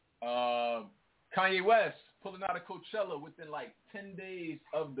Kanye West pulling out of Coachella within like 10 days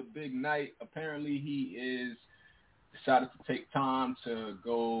of the big night. Apparently he is decided to take time to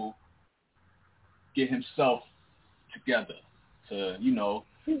go get himself together to, you know,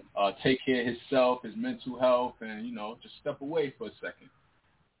 take care of himself, his mental health, and, you know, just step away for a second.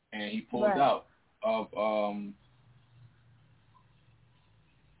 And he pulled out of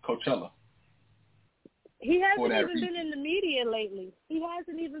Coachella. He hasn't even been in the media lately. He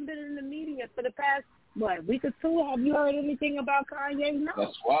hasn't even been in the media for the past, week or two. Have you heard anything about Kanye? No.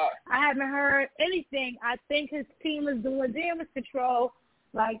 That's why. I haven't heard anything. I think his team is doing damage control.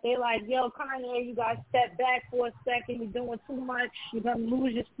 Like, they like, yo, Kanye, you got to step back for a second. You're doing too much. You're going to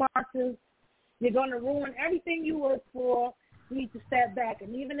lose your sponsors. You're going to ruin everything you work for. You need to step back.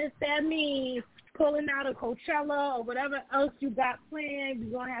 And even if that means pulling out of Coachella or whatever else you got planned,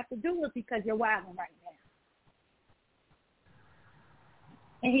 you're going to have to do it because you're wilding right now.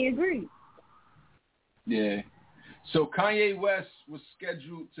 And he agreed. Yeah. So Kanye West was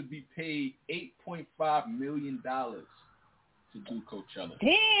scheduled to be paid $8.5 million to do Coachella.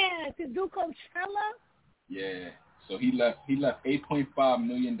 Damn, to do Coachella? Yeah. So he left $8.5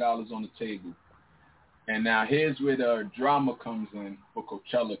 million on the table. And now here's where the drama comes in for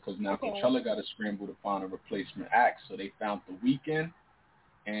Coachella, because now Coachella got to scramble to find a replacement act. So they found The Weeknd,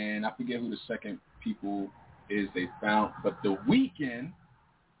 and I forget who the second people is they found. But The Weeknd,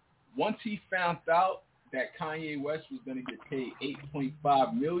 once he found out that Kanye West was going to get paid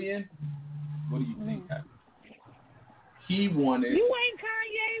 $8.5 million, what do you think happened? He wanted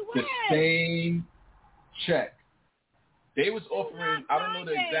the same check. They was offering, I don't know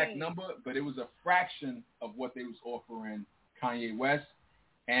the exact number, but it was a fraction of what they was offering Kanye West.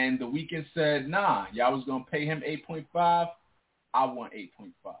 And The Weeknd said, nah, y'all was going to pay him 8.5. I want 8.5.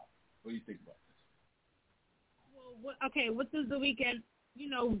 What do you think about this? Well, what does The Weeknd,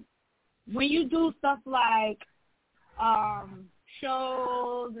 when you do stuff like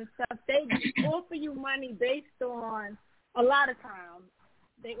shows and stuff, they offer you money based on, a lot of times,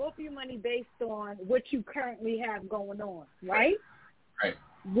 they offer you money based on what you currently have going on, right? Right.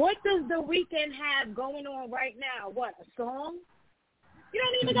 What does The Weeknd have going on right now? What, a song? He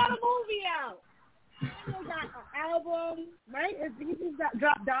don't even got a movie out. He got an album, right? He just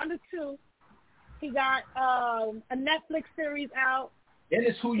dropped down to 2. He got a Netflix series out. And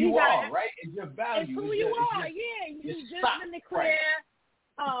it's who you are, right? It's your value. It's who you are, yeah. You just been declared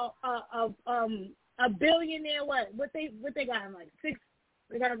a billionaire. What they got him like 6?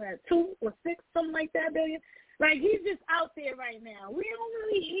 They got him at 2 or 6, something like that, billion. Like, he's just out there right now. We don't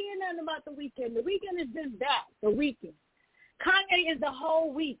really hear nothing about The Weeknd. The Weeknd is just that, The Weeknd. Kanye is the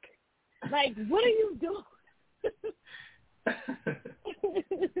whole week. Like, what are you doing?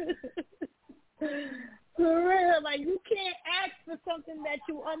 For real, like, you can't ask for something that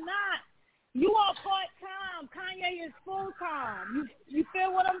you are not. You are part-time. Kanye is full-time. You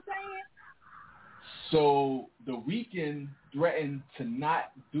feel what I'm saying? So The Weeknd threatened to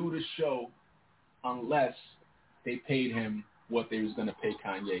not do the show unless they paid him what they was going to pay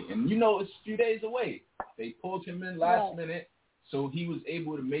Kanye. And, you know, it's a few days away. They pulled him in last minute, so he was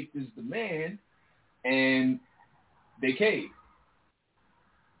able to make this demand, and they caved.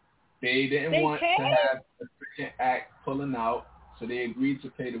 They didn't want to have a freaking act pulling out, so they agreed to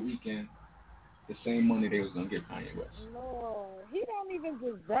pay The Weeknd the same money they was going to give Kanye West. Lord, he don't even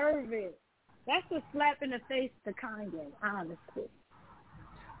deserve it. That's a slap in the face to Kanye, honestly.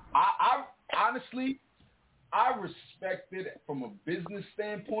 I honestly, I respect it from a business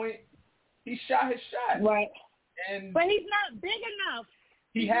standpoint. He shot his shot. Right. But he's not big enough.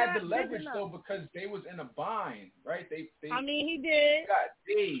 He had the leverage, though, because they was in a bind, right? They I mean, he did. Got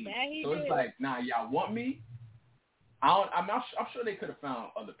days. Yeah, he so did. It's like, nah, y'all want me? I'm sure they could have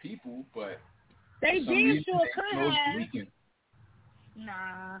found other people, but they damn sure could have. Weekend.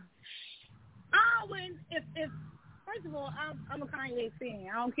 Nah. I wouldn't. If first of all, I'm a Kanye fan.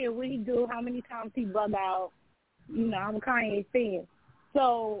 I don't care what he do, how many times he bug out. You know, I'm a Kanye fan.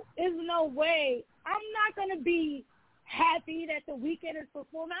 So there's no way. I'm not gonna be happy that The Weeknd is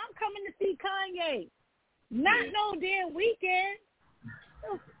performing. I'm coming to see Kanye, not no damn Weeknd.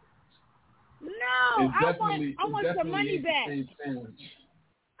 No, I want some money back.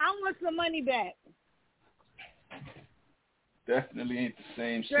 I want some money back. Definitely ain't the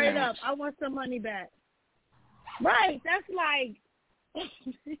same Straight sandwich. up, I want some money back. Right, that's like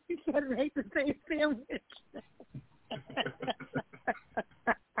you said it ain't the same sandwich.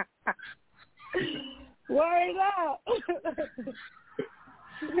 Word up.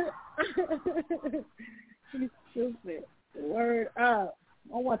 You stupid. Word up.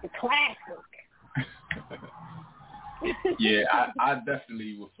 I want the classic. Yeah, I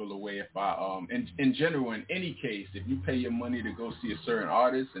definitely would feel away if I in general, in any case, if you pay your money to go see a certain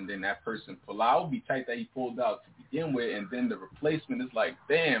artist and then that person pull out, it would be tight that he pulled out to begin with, and then the replacement is like,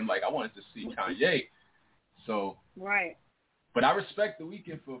 damn, like I wanted to see Kanye. So right. But I respect The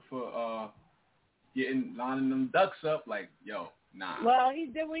Weeknd for lining them ducks up. Like, yo, nah. Well, he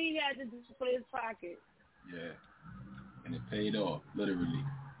did what he had to do for his pocket. Yeah, and it paid off, literally.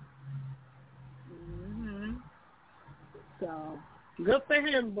 Mhm. So good for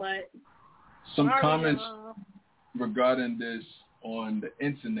him, but some comments regarding this on the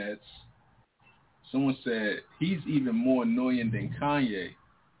internet. Someone said he's even more annoying than Kanye.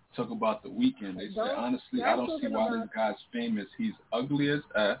 Talk about The Weeknd. They said, honestly, I don't see why this guy's famous. He's ugly as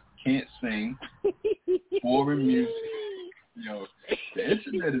F, can't sing, boring music. Yo, the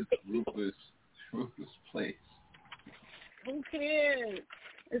internet is a ruthless place. Who cares?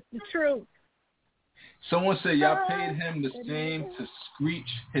 It's the truth. Someone said y'all paid him the same to screech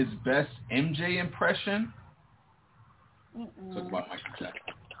his best MJ impression. Talk about Michael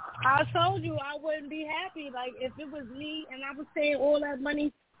Jackson. I told you I wouldn't be happy. Like, if it was me and I was paying all that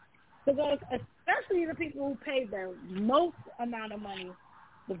money to go, especially the people who pay the most amount of money,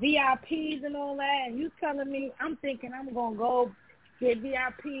 the VIPs and all that, and you telling me, I'm thinking I'm going to go get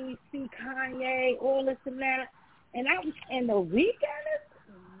VIP, see Kanye, all this and that, and The Weeknd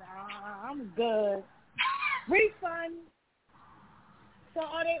is, nah, I'm good. Refund. So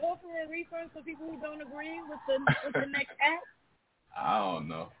are they offering refunds for people who don't agree with the next act? I don't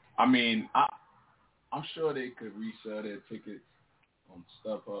know. I mean, I'm sure they could resell their tickets on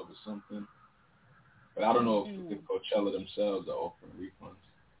StubHub or something. But I don't know if the Coachella themselves are offering refunds.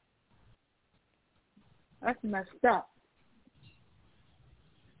 That's messed up.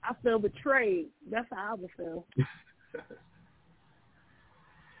 I feel betrayed. That's how I would feel.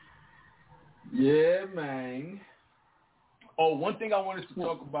 Yeah, man. Oh, one thing I wanted to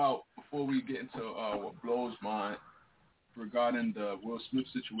talk about before we get into what blows my regarding the Will Smith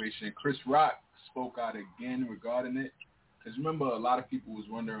situation. Chris Rock spoke out again regarding it. Because remember, a lot of people was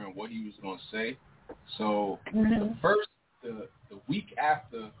wondering what he was going to say. So the week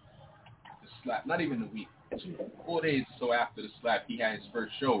after the slap, not even the week, 4 days or so after the slap, he had his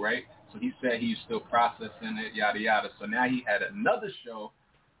first show, right? So he said he's still processing it, yada, yada. So now he had another show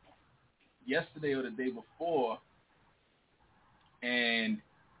yesterday or the day before, and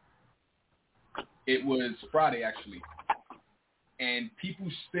it was Friday, actually. And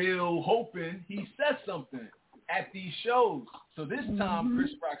people still hoping he says something at these shows. So this time,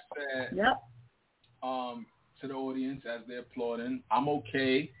 Chris Rock said to the audience as they're applauding, "I'm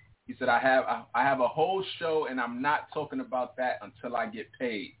okay." He said, I have a whole show, and I'm not talking about that until I get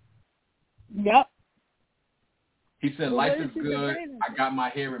paid. Yep. He said, life is good. I got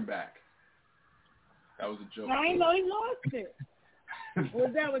my hearing back. That was a joke. I didn't know he lost it.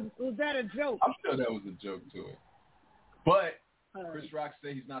 Was that a joke? I'm sure that was a joke to it. But Chris Rock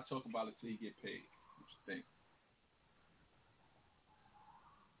said he's not talking about it until he get paid. What you think?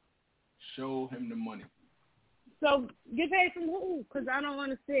 Show him the money. So get paid from who? Because I don't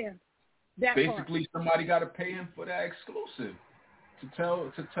understand that basically, part. Somebody got to pay him for that exclusive to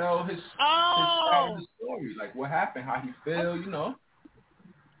tell his side of the story, like what happened, how he feel, you know.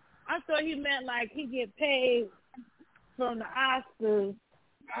 I thought he meant like he get paid from the Oscars.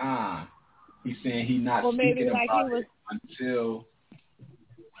 He's saying he not speaking like about it until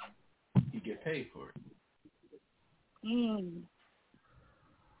he get paid for it.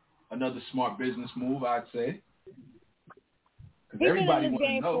 Another smart business move, I'd say. Because everybody want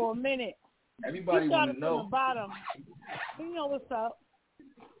to know. For a minute. Everybody want to know. From the bottom. You know what's up.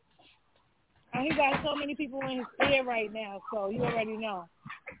 And he got so many people in his ear right now, so you already know.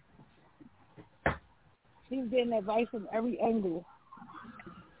 He's getting advice from every angle.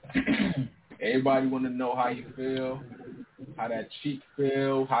 Everybody want to know how you feel, how that cheek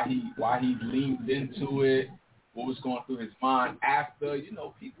feel, why he leaned into it, what was going through his mind after. You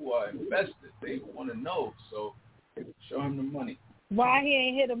know, people are invested. They want to know. So show him the money. Why he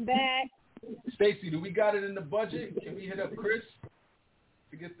ain't hit him back? Stacey, do we got it in the budget? Can we hit up Chris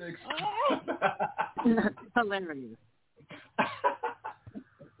to get the Hilarious.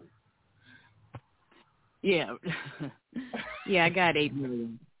 Yeah. Yeah, I got $8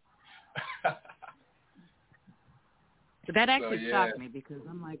 million. But that actually shocked me because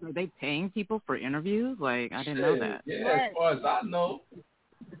I'm like, are they paying people for interviews? Like, I didn't know that. Yeah, right. As far as I know.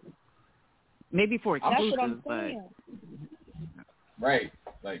 Maybe for exclusives, but... Right,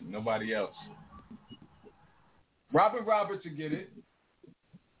 like nobody else. Robert to get it.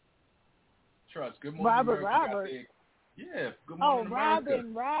 Trust. Good morning, Robert. Yeah, Good Morning America.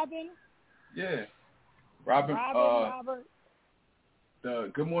 Robin. Yeah. Robert.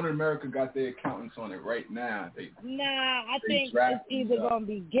 The Good Morning America got their accountants on it right now. I think it's either going to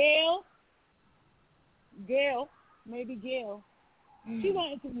be Gail, maybe Gail. She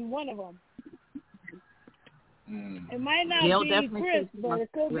wanted to be one of them. It might not be Chris, but it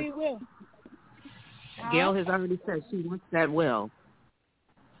could be Will. Gail has already said she wants that Will.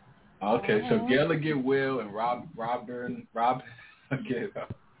 Okay, so Gail will get Will and Rob get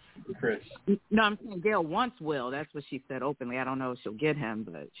Chris. No, I'm saying Gail wants Will. That's what she said openly. I don't know if she'll get him,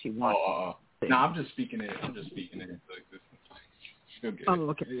 but she wants. No, I'm just speaking it into existence. She'll get it.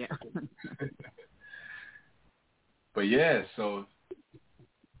 Okay, yeah. But yeah, so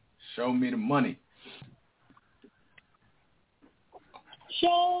show me the money.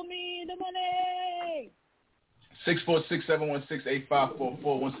 Show me the money.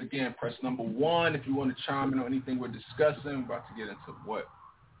 646-716-8544. Once again, press number 1 if you want to chime in on anything we're discussing. We're about to get into what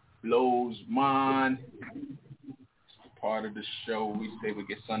blows mind. It's part of the show. We say we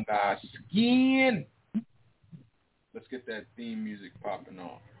get sundial skin. Let's get that theme music popping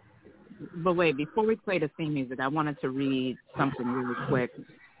off. But wait, before we play the theme music, I wanted to read something really quick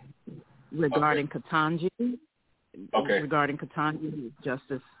regarding Ketanji. Regarding Ketanji,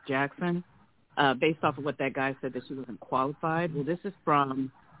 Justice Jackson, based off of what that guy said that she wasn't qualified. Well, this is from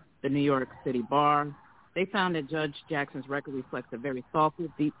the New York City Bar. They found that Judge Jackson's record reflects a very thoughtful,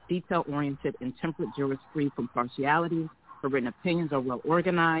 detail-oriented, and temperate jurist free from partiality. Her written opinions are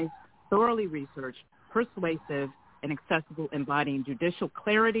well-organized, thoroughly researched, persuasive, and accessible, embodying judicial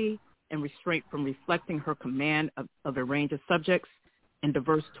clarity and restraint from reflecting her command of a range of subjects and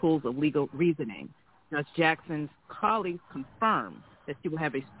diverse tools of legal reasoning. Judge Jackson's colleagues confirm that she will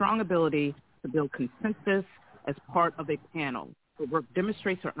have a strong ability to build consensus as part of a panel. Her work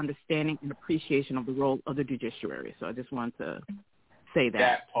demonstrates her understanding and appreciation of the role of the judiciary. So I just wanted to say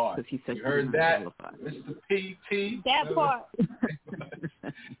that part. Because he said you heard that, qualified. Mr. PT. That part.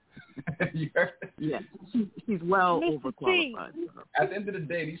 You heard? Yeah, she's well Mr. overqualified. At the end of the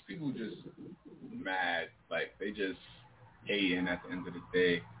day, these people just mad. Like, they just hating at the end of the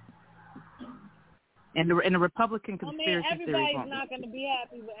day. And the Republican conspiracy theory. Everybody's not going to be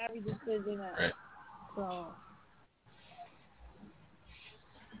happy with every decision. Right. So.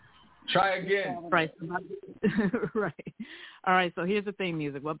 Try again. Right. Right. All right, so here's the theme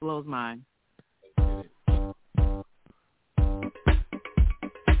music. What blows mine?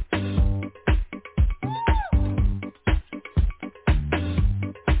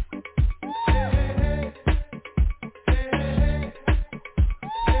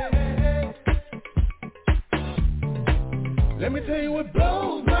 Let me tell you what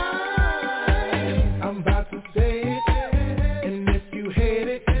blows mine. I'm about to say it, and if you hate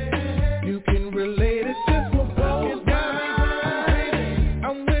it, you can relate it. This will blow your mind.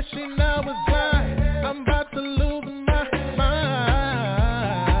 I'm wishing I was blind. I'm about to lose my mind.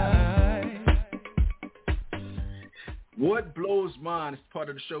 What blows mine is part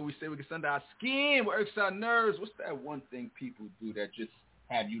of the show. We say we can send our skin, what irks our nerves. What's that one thing people do that just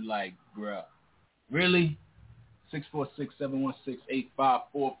have you like, bruh, really?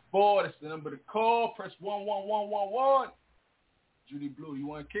 646-716-8544. That's the number to call. Press 11111. Judy Blu, you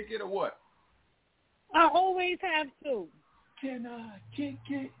want to kick it or what? I always have to. Can I kick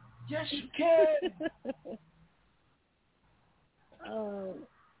it? Yes, you can.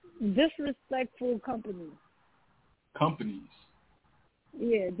 Disrespectful companies. Companies.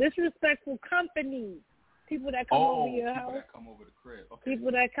 Yeah, disrespectful companies. People that come over your house. People that come over the crib. Okay.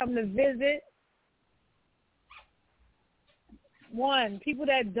 People that come to visit. One, people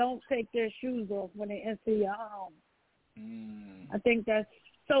that don't take their shoes off when they enter your home. I think that's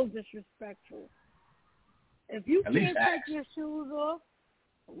so disrespectful. If you can't take your shoes off,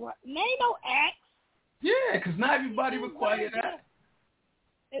 what? There ain't no axe. Yeah, because not everybody require that.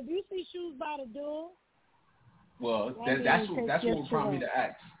 If you see shoes by the door, well, that's what would prompt me to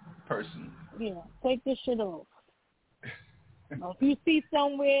ask, personally. Yeah, take this shit off. If you see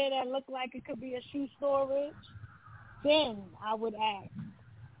somewhere that look like it could be a shoe storage, then I would ask.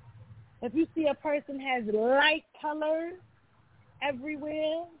 If you see a person has light colors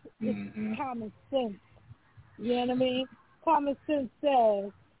everywhere, it's common sense. You know what I mean? Common sense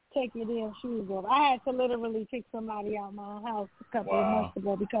says take your damn shoes off. I had to literally kick somebody out of my house a couple of months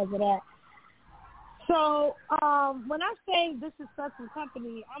ago because of that. So when I say this is such a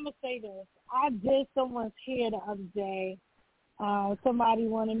company, I'm going to say this. I did someone's hair the other day. Somebody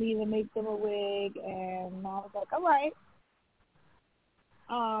wanted me to make them a wig, and I was like, all right.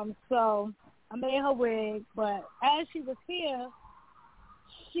 So I made her wig, but as she was here,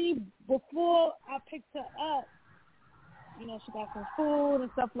 before I picked her up, you know, she got some food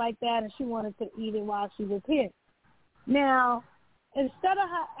and stuff like that, and she wanted to eat it while she was here. Now, instead of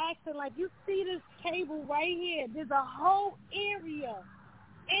her acting like, you see this table right here, there's a whole area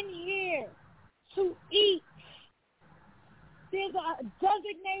in here to eat. There's a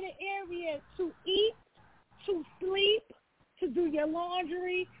designated area to eat, to sleep, to do your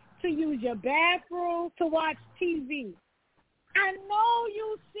laundry, to use your bathroom, to watch TV. I know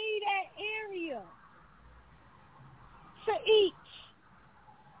you see that area to eat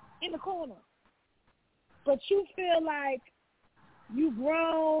in the corner, but you feel like you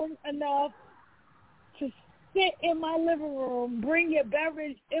grown enough to sit in my living room, bring your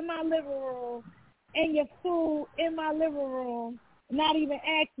beverage in my living room, and your food in my living room, not even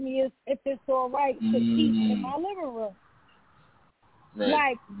ask me if it's all right to eat in my living room. Right.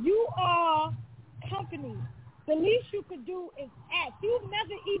 Like, you are company. The least you could do is ask. You've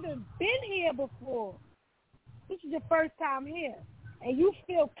never even been here before. This is your first time here. And you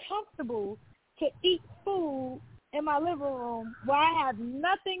feel comfortable to eat food in my living room where I have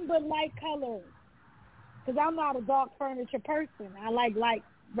nothing but light colors. Because I'm not a dark furniture person. I like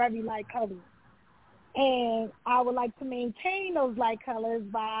very light colors. And I would like to maintain those light colors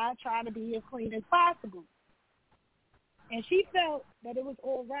by trying to be as clean as possible. And she felt that it was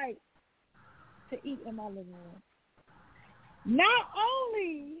all right to eat in my living room. Not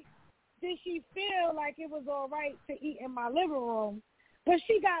only did she feel like it was all right to eat in my living room, but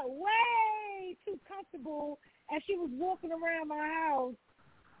she got way too comfortable as she was walking around my house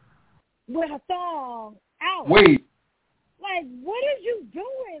with her thong out. Wait. Like, what is you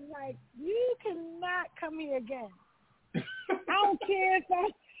doing? Like, you cannot come here again. I don't care if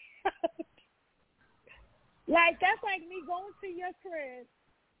I... Like, that's like me going to your crib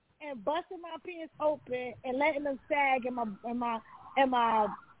and busting my pants open and letting them sag and my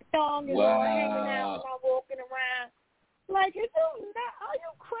thong is all hanging out when I'm walking around. Like, are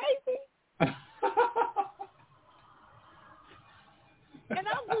you crazy? And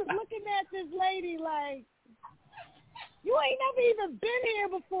I'm just looking at this lady like, you ain't never even been here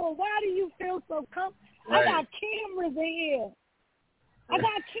before. Why do you feel so comfortable? Right. I got cameras in here. I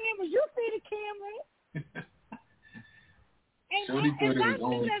got cameras. You see the cameras? And Shorty thought it was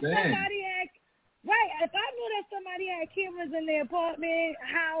only thing. If I knew that somebody had cameras in their apartment,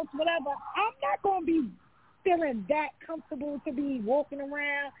 house, whatever, I'm not going to be feeling that comfortable to be walking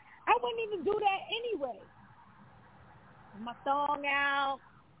around. I wouldn't even do that anyway. My thong out.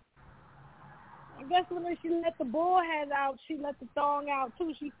 I guess when she let the ball head out, she let the thong out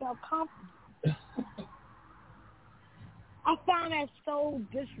too. She felt comfortable. I found that so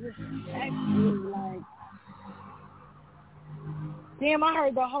disrespectful. Like, damn, I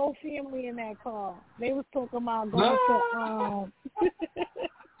heard the whole family in that car. They was talking about going to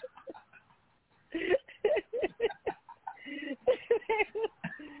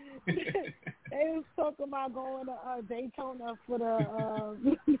they was talking about going to Daytona for the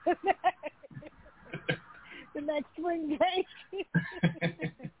the next spring break.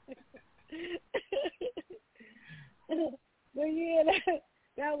 But yeah,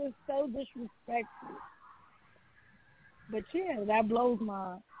 that was so disrespectful. But yeah, that blows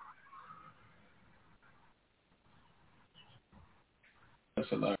my. That's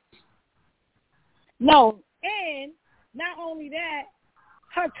hilarious. No, and not only that,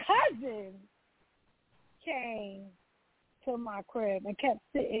 her cousin came to my crib and kept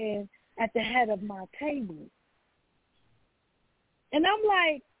sitting at the head of my table. And I'm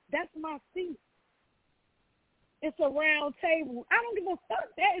like, that's my seat. It's a round table. I don't give a fuck.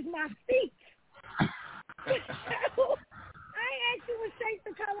 That is my seat. I ain't asked you what shape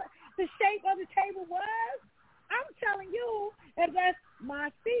the shape of the table was. I'm telling you that that's my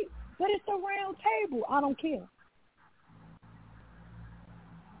seat. But it's a round table. I don't care.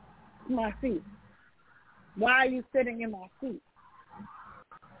 My seat. Why are you sitting in my seat?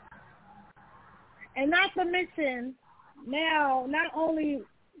 And not to mention, now, not only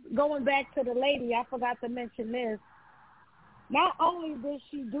going back to the lady, I forgot to mention this. Not only did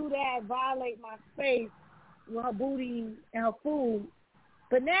she do that, violate my space with her booty and her food,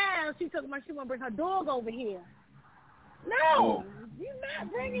 but now she want to bring her dog over here. No, you're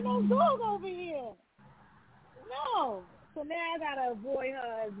not bringing no dog over here. No. So now I got to avoid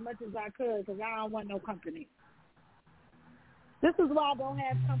her as much as I could because I don't want no company. This is why I don't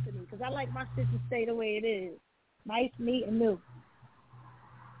have company, because I like my shit to stay the way it is. Nice, neat, and new.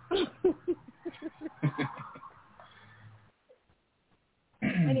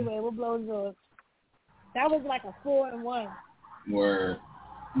 Anyway, what blows yours? That was like a 4-1. Word.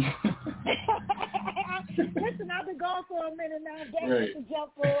 Listen, I've been gone for a minute now. I'm back right. to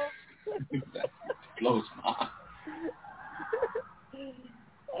jump for. That blows mine.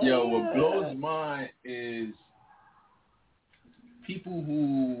 Yo, what blows mine is people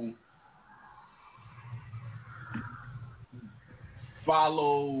who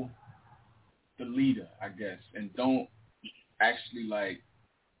follow the leader, I guess, and don't actually like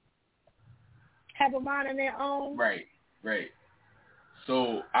have a mind of their own. Right.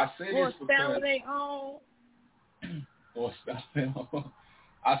 So I say this because their own. Or spell their own.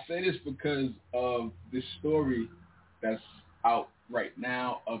 I say this because of this story that's out right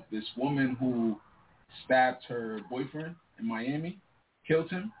now of this woman who stabbed her boyfriend in Miami, killed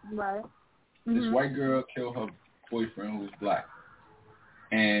him. Right. This white girl killed her boyfriend who was black.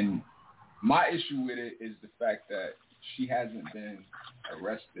 And my issue with it is the fact that she hasn't been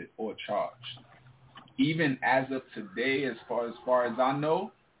arrested or charged. Even as of today, as far as I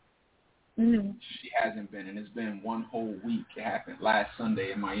know, she hasn't been. And it's been one whole week. It happened last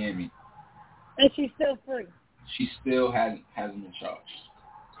Sunday in Miami. And she's still free. She still hasn't been charged.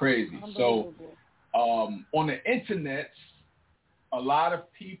 Crazy. So on the internet, a lot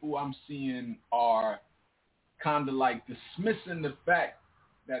of people I'm seeing are kind of like dismissing the fact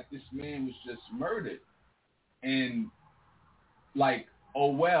that this man was just murdered. And like,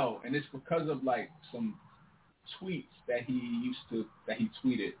 oh well, and it's because of like some tweets that he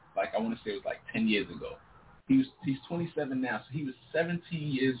tweeted, like I want to say it was like 10 years ago. He's 27 now, so he was 17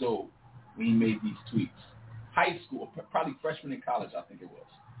 years old when he made these tweets. High school, probably freshman in college, I think it was.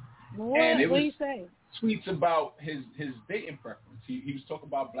 What do you say? Tweets about his dating preference. He was talking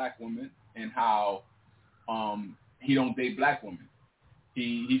about black women and how he don't date black women.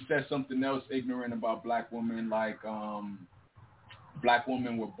 He said something else ignorant about black women, like black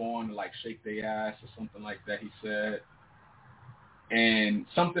women were born to like shake their ass or something like that, he said. And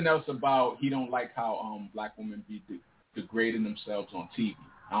something else about he don't like how black women be degrading themselves on TV.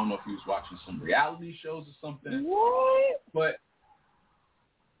 I don't know if he was watching some reality shows or something. What? But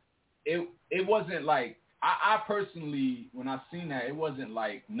it wasn't like I personally, when I seen that, it wasn't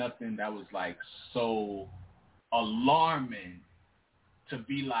like nothing that was like so alarming to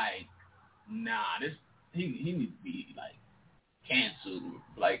be like, nah, this he needs to be like canceled,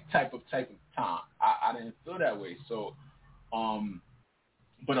 like type of time. I didn't feel that way. So,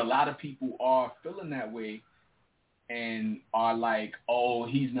 but a lot of people are feeling that way and are like, oh,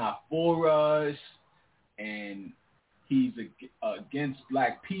 he's not for us, and he's against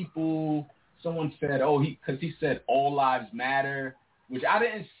black people. Someone said, oh, because he said all lives matter, which I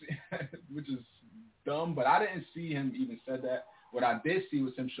didn't see, which is dumb, but I didn't see him even said that. What I did see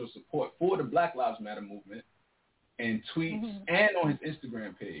was him show support for the Black Lives Matter movement in tweets and on his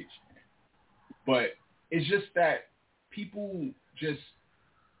Instagram page. But it's just that people just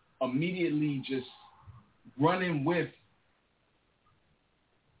immediately just running with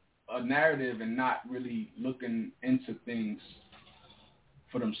a narrative and not really looking into things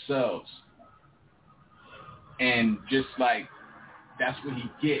for themselves. And just like, that's what he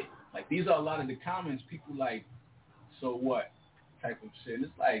get. Like, these are a lot of the comments, people like, so what type of shit. And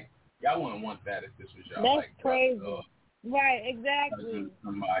it's like, y'all wouldn't want that if this was y'all. That's like, crazy. Right, exactly.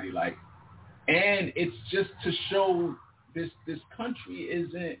 Somebody like, and it's just to show this country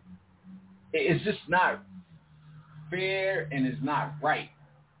isn't, it's just not fair and it's not right.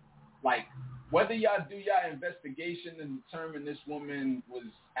 Like, whether y'all do y'all investigation and determine this woman was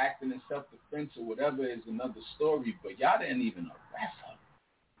acting in self-defense or whatever is another story, but y'all didn't even arrest her.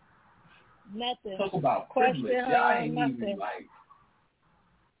 Nothing. Talk about privilege. Y'all ain't nothing. even like,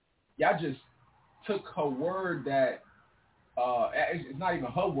 y'all just took her word that, it's not even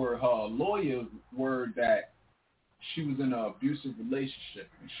her word, her lawyer's word that she was in an abusive relationship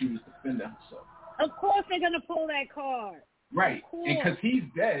and she was defending herself. Of course they're going to pull that card. Right. And because he's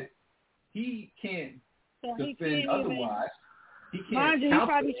dead, he can't defend otherwise. He can't. Mind you, he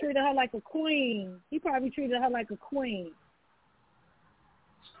probably treated her like a queen. It's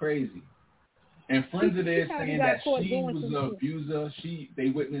crazy. And friends of theirs saying that she was an abuser. They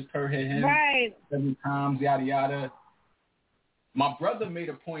witnessed her hit him 7 times, yada, yada. My brother made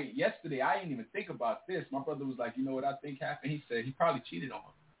a point yesterday. I didn't even think about this. My brother was like, you know what I think happened? He said he probably cheated on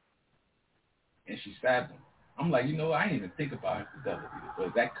her. And she stabbed him. I'm like, you know, I didn't even think about infidelity,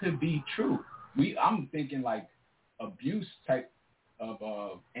 but that could be true. I'm thinking like abuse type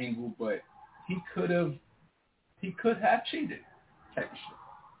of angle, but he could have cheated type of shit.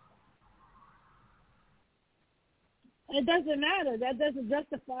 It doesn't matter. That doesn't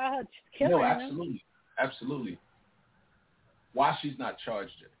justify her killing him. No, absolutely. Why she's not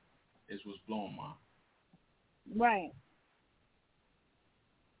charged yet is what's blowing my mind. Right.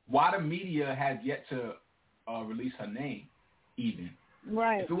 Why the media has yet to release her name, even.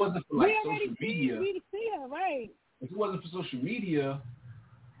 Right. If it wasn't for social media, we see her, right. If it wasn't for social media,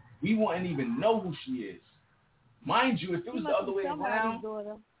 we wouldn't even know who she is. Mind you, if it was the other way around,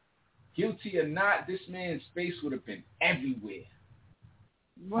 guilty or not, this man's face would have been everywhere.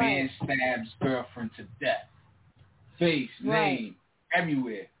 Right. Man stabs girlfriend to death. Face, name,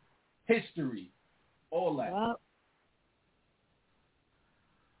 everywhere. History, all that. Yep.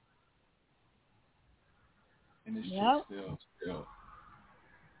 And this shit still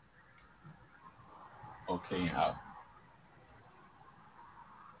okay and out.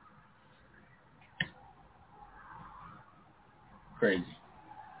 Crazy.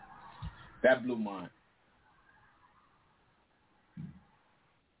 That blew mine.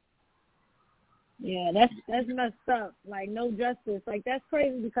 Yeah, that's messed up. Like, no justice. Like, that's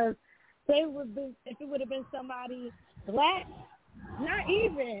crazy because if it would have been somebody black, not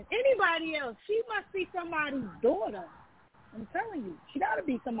even anybody else, she must be somebody's daughter. I'm telling you, she got to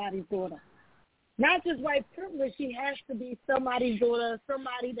be somebody's daughter. Not just white privilege. She has to be somebody's daughter,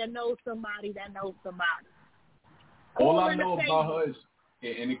 somebody that knows somebody that knows somebody. All I know about her is,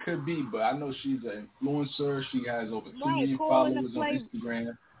 and it could be, but I know she's an influencer. She has over 2 million followers on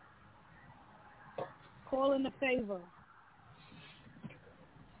Instagram. Call in a favor.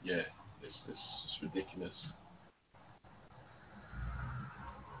 Yeah, it's ridiculous.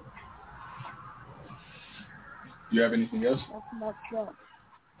 You have anything else? That's messed up.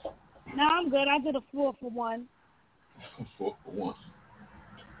 No, I'm good. I did a 4 for 1. 4 for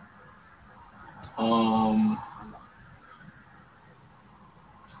 1.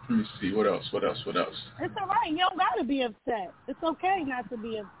 Let me see. What else? It's all right. You don't got to be upset. It's okay not to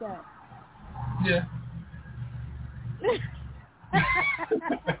be upset. Yeah. It's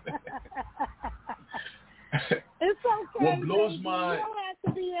okay. What blows my you don't have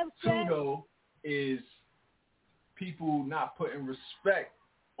to be upset. too, though, is people not putting respect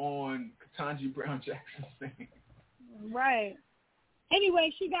on Ketanji Brown Jackson's name. Right.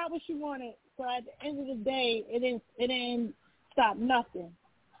 Anyway, she got what she wanted. So at the end of the day, it didn't stop nothing.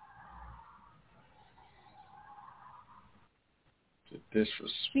 The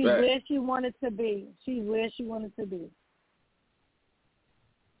disrespect. She's where she wanted to be. She's where she wanted to be.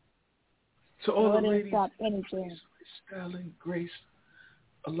 To all the ladies, stop anything. style and grace,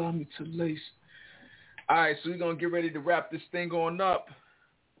 allow me to lace. All right, so we're going to get ready to wrap this thing on up.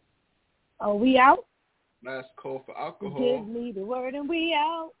 Are we out? Last call for alcohol. Give me the word and we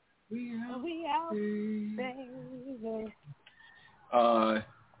out. We out. We out, baby.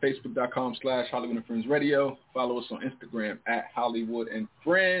 Facebook.com/Hollywood and Friends Radio. Follow us on Instagram at Hollywood and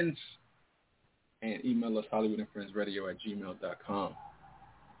Friends. And email us hollywoodandfriendsradio@gmail.com.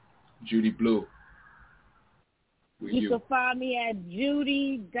 Judy Blu. You can find me at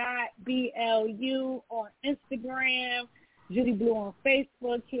judy.blu on Instagram, Judy Blu on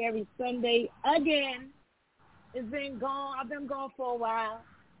Facebook, here every Sunday. Again, it's been gone. I've been gone for a while,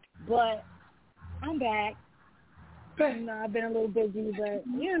 but I'm back. You know, I've been a little busy, but,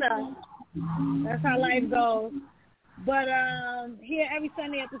 you know, that's how life goes. But here every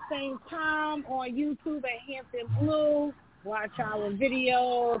Sunday at the same time on YouTube at Hampton Blue. Watch our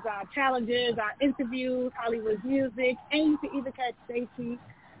videos, our challenges, our interviews, Hollywood music, and you can even catch Stacey.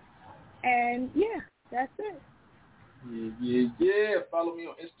 And, yeah, that's it. Yeah. Follow me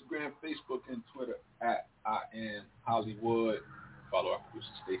on Instagram, Facebook, and Twitter at I Am Hollywood. Follow our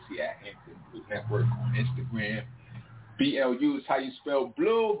producer Stacey at Hampton Blue Network on Instagram. BLU is how you spell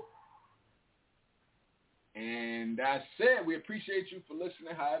blue. And that's it. We appreciate you for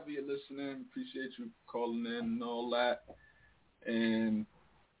listening, however you're listening. Appreciate you for calling in and all that. And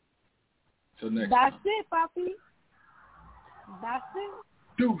till next time. That's it, Papi. That's it.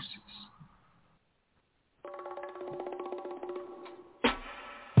 Deuces.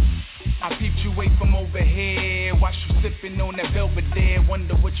 I peeped you away from over here. Watch you sipping on that Belvedere.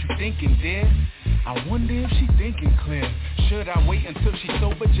 Wonder what you thinking, dear. I wonder if she thinking clear. Should I wait until she's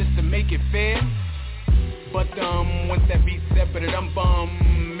sober just to make it fair? But once that beat said, but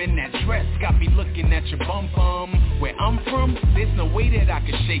bum in that dress got me looking at your bum. Where I'm from, there's no way that I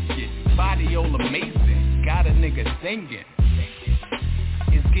could shake it. Body all amazing, got a nigga singing.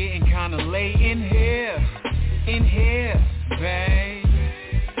 It's getting kinda late in here, babe.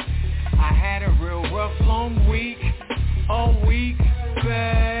 I had a real rough, long week, all week,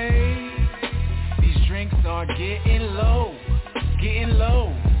 babe. These drinks are getting low,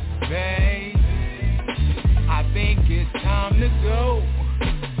 babe. I think it's time to go.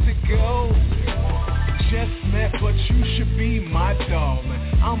 Just met, but you should be my darling.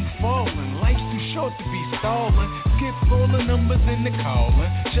 I'm falling, life's too short to be stalling. Skip all the numbers in the calling.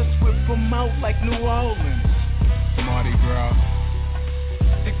 Just whip them out like New Orleans. Mardi Gras.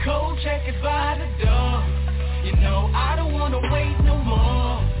 The cold check is by the door. You know I don't wanna wait no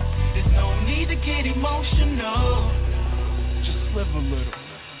more. There's no need to get emotional. Just live a little.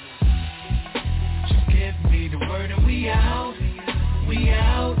 Just give me the word and we out,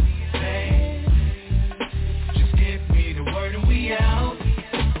 babe. Just give me the word and we out,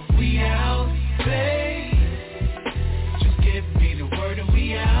 babe. Just give me the word and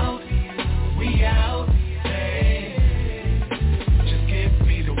we out, babe. Just give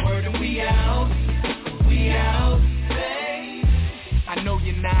me the word and we out, babe. I know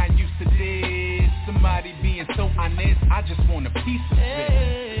you're not used to this, somebody being so honest. I just want a piece of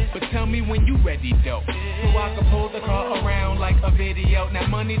it. But tell me when you ready though, so I can pull the car around like a video. Now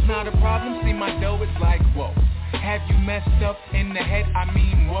money's not a problem, see my dough is like whoa. Have you messed up in the head, I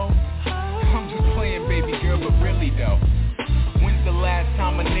mean whoa. I'm just playing baby girl, but really though, when's the last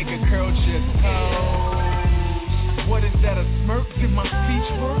time a nigga curled your toes? What is that, a smirk? Did my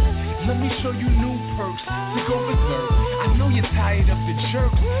speech work? Let me show you new perks to go berserk. I know you're tired of the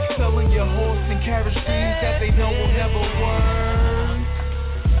jerks selling your horse and carriage dreams that they know will never work.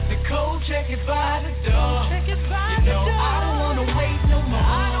 The cold check is by the door. You know I don't wanna wait no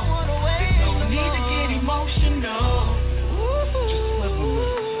more. There's no need to get emotional. Just live a little.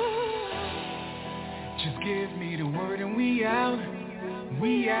 Just give me the word and we out,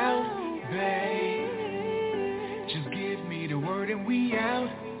 babe. Just give me the word and we out,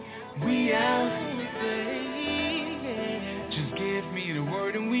 babe. Just give me the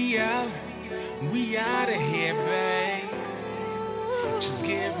word and we outta here, babe. Just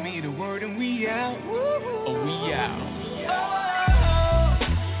give me the word and we out, we out.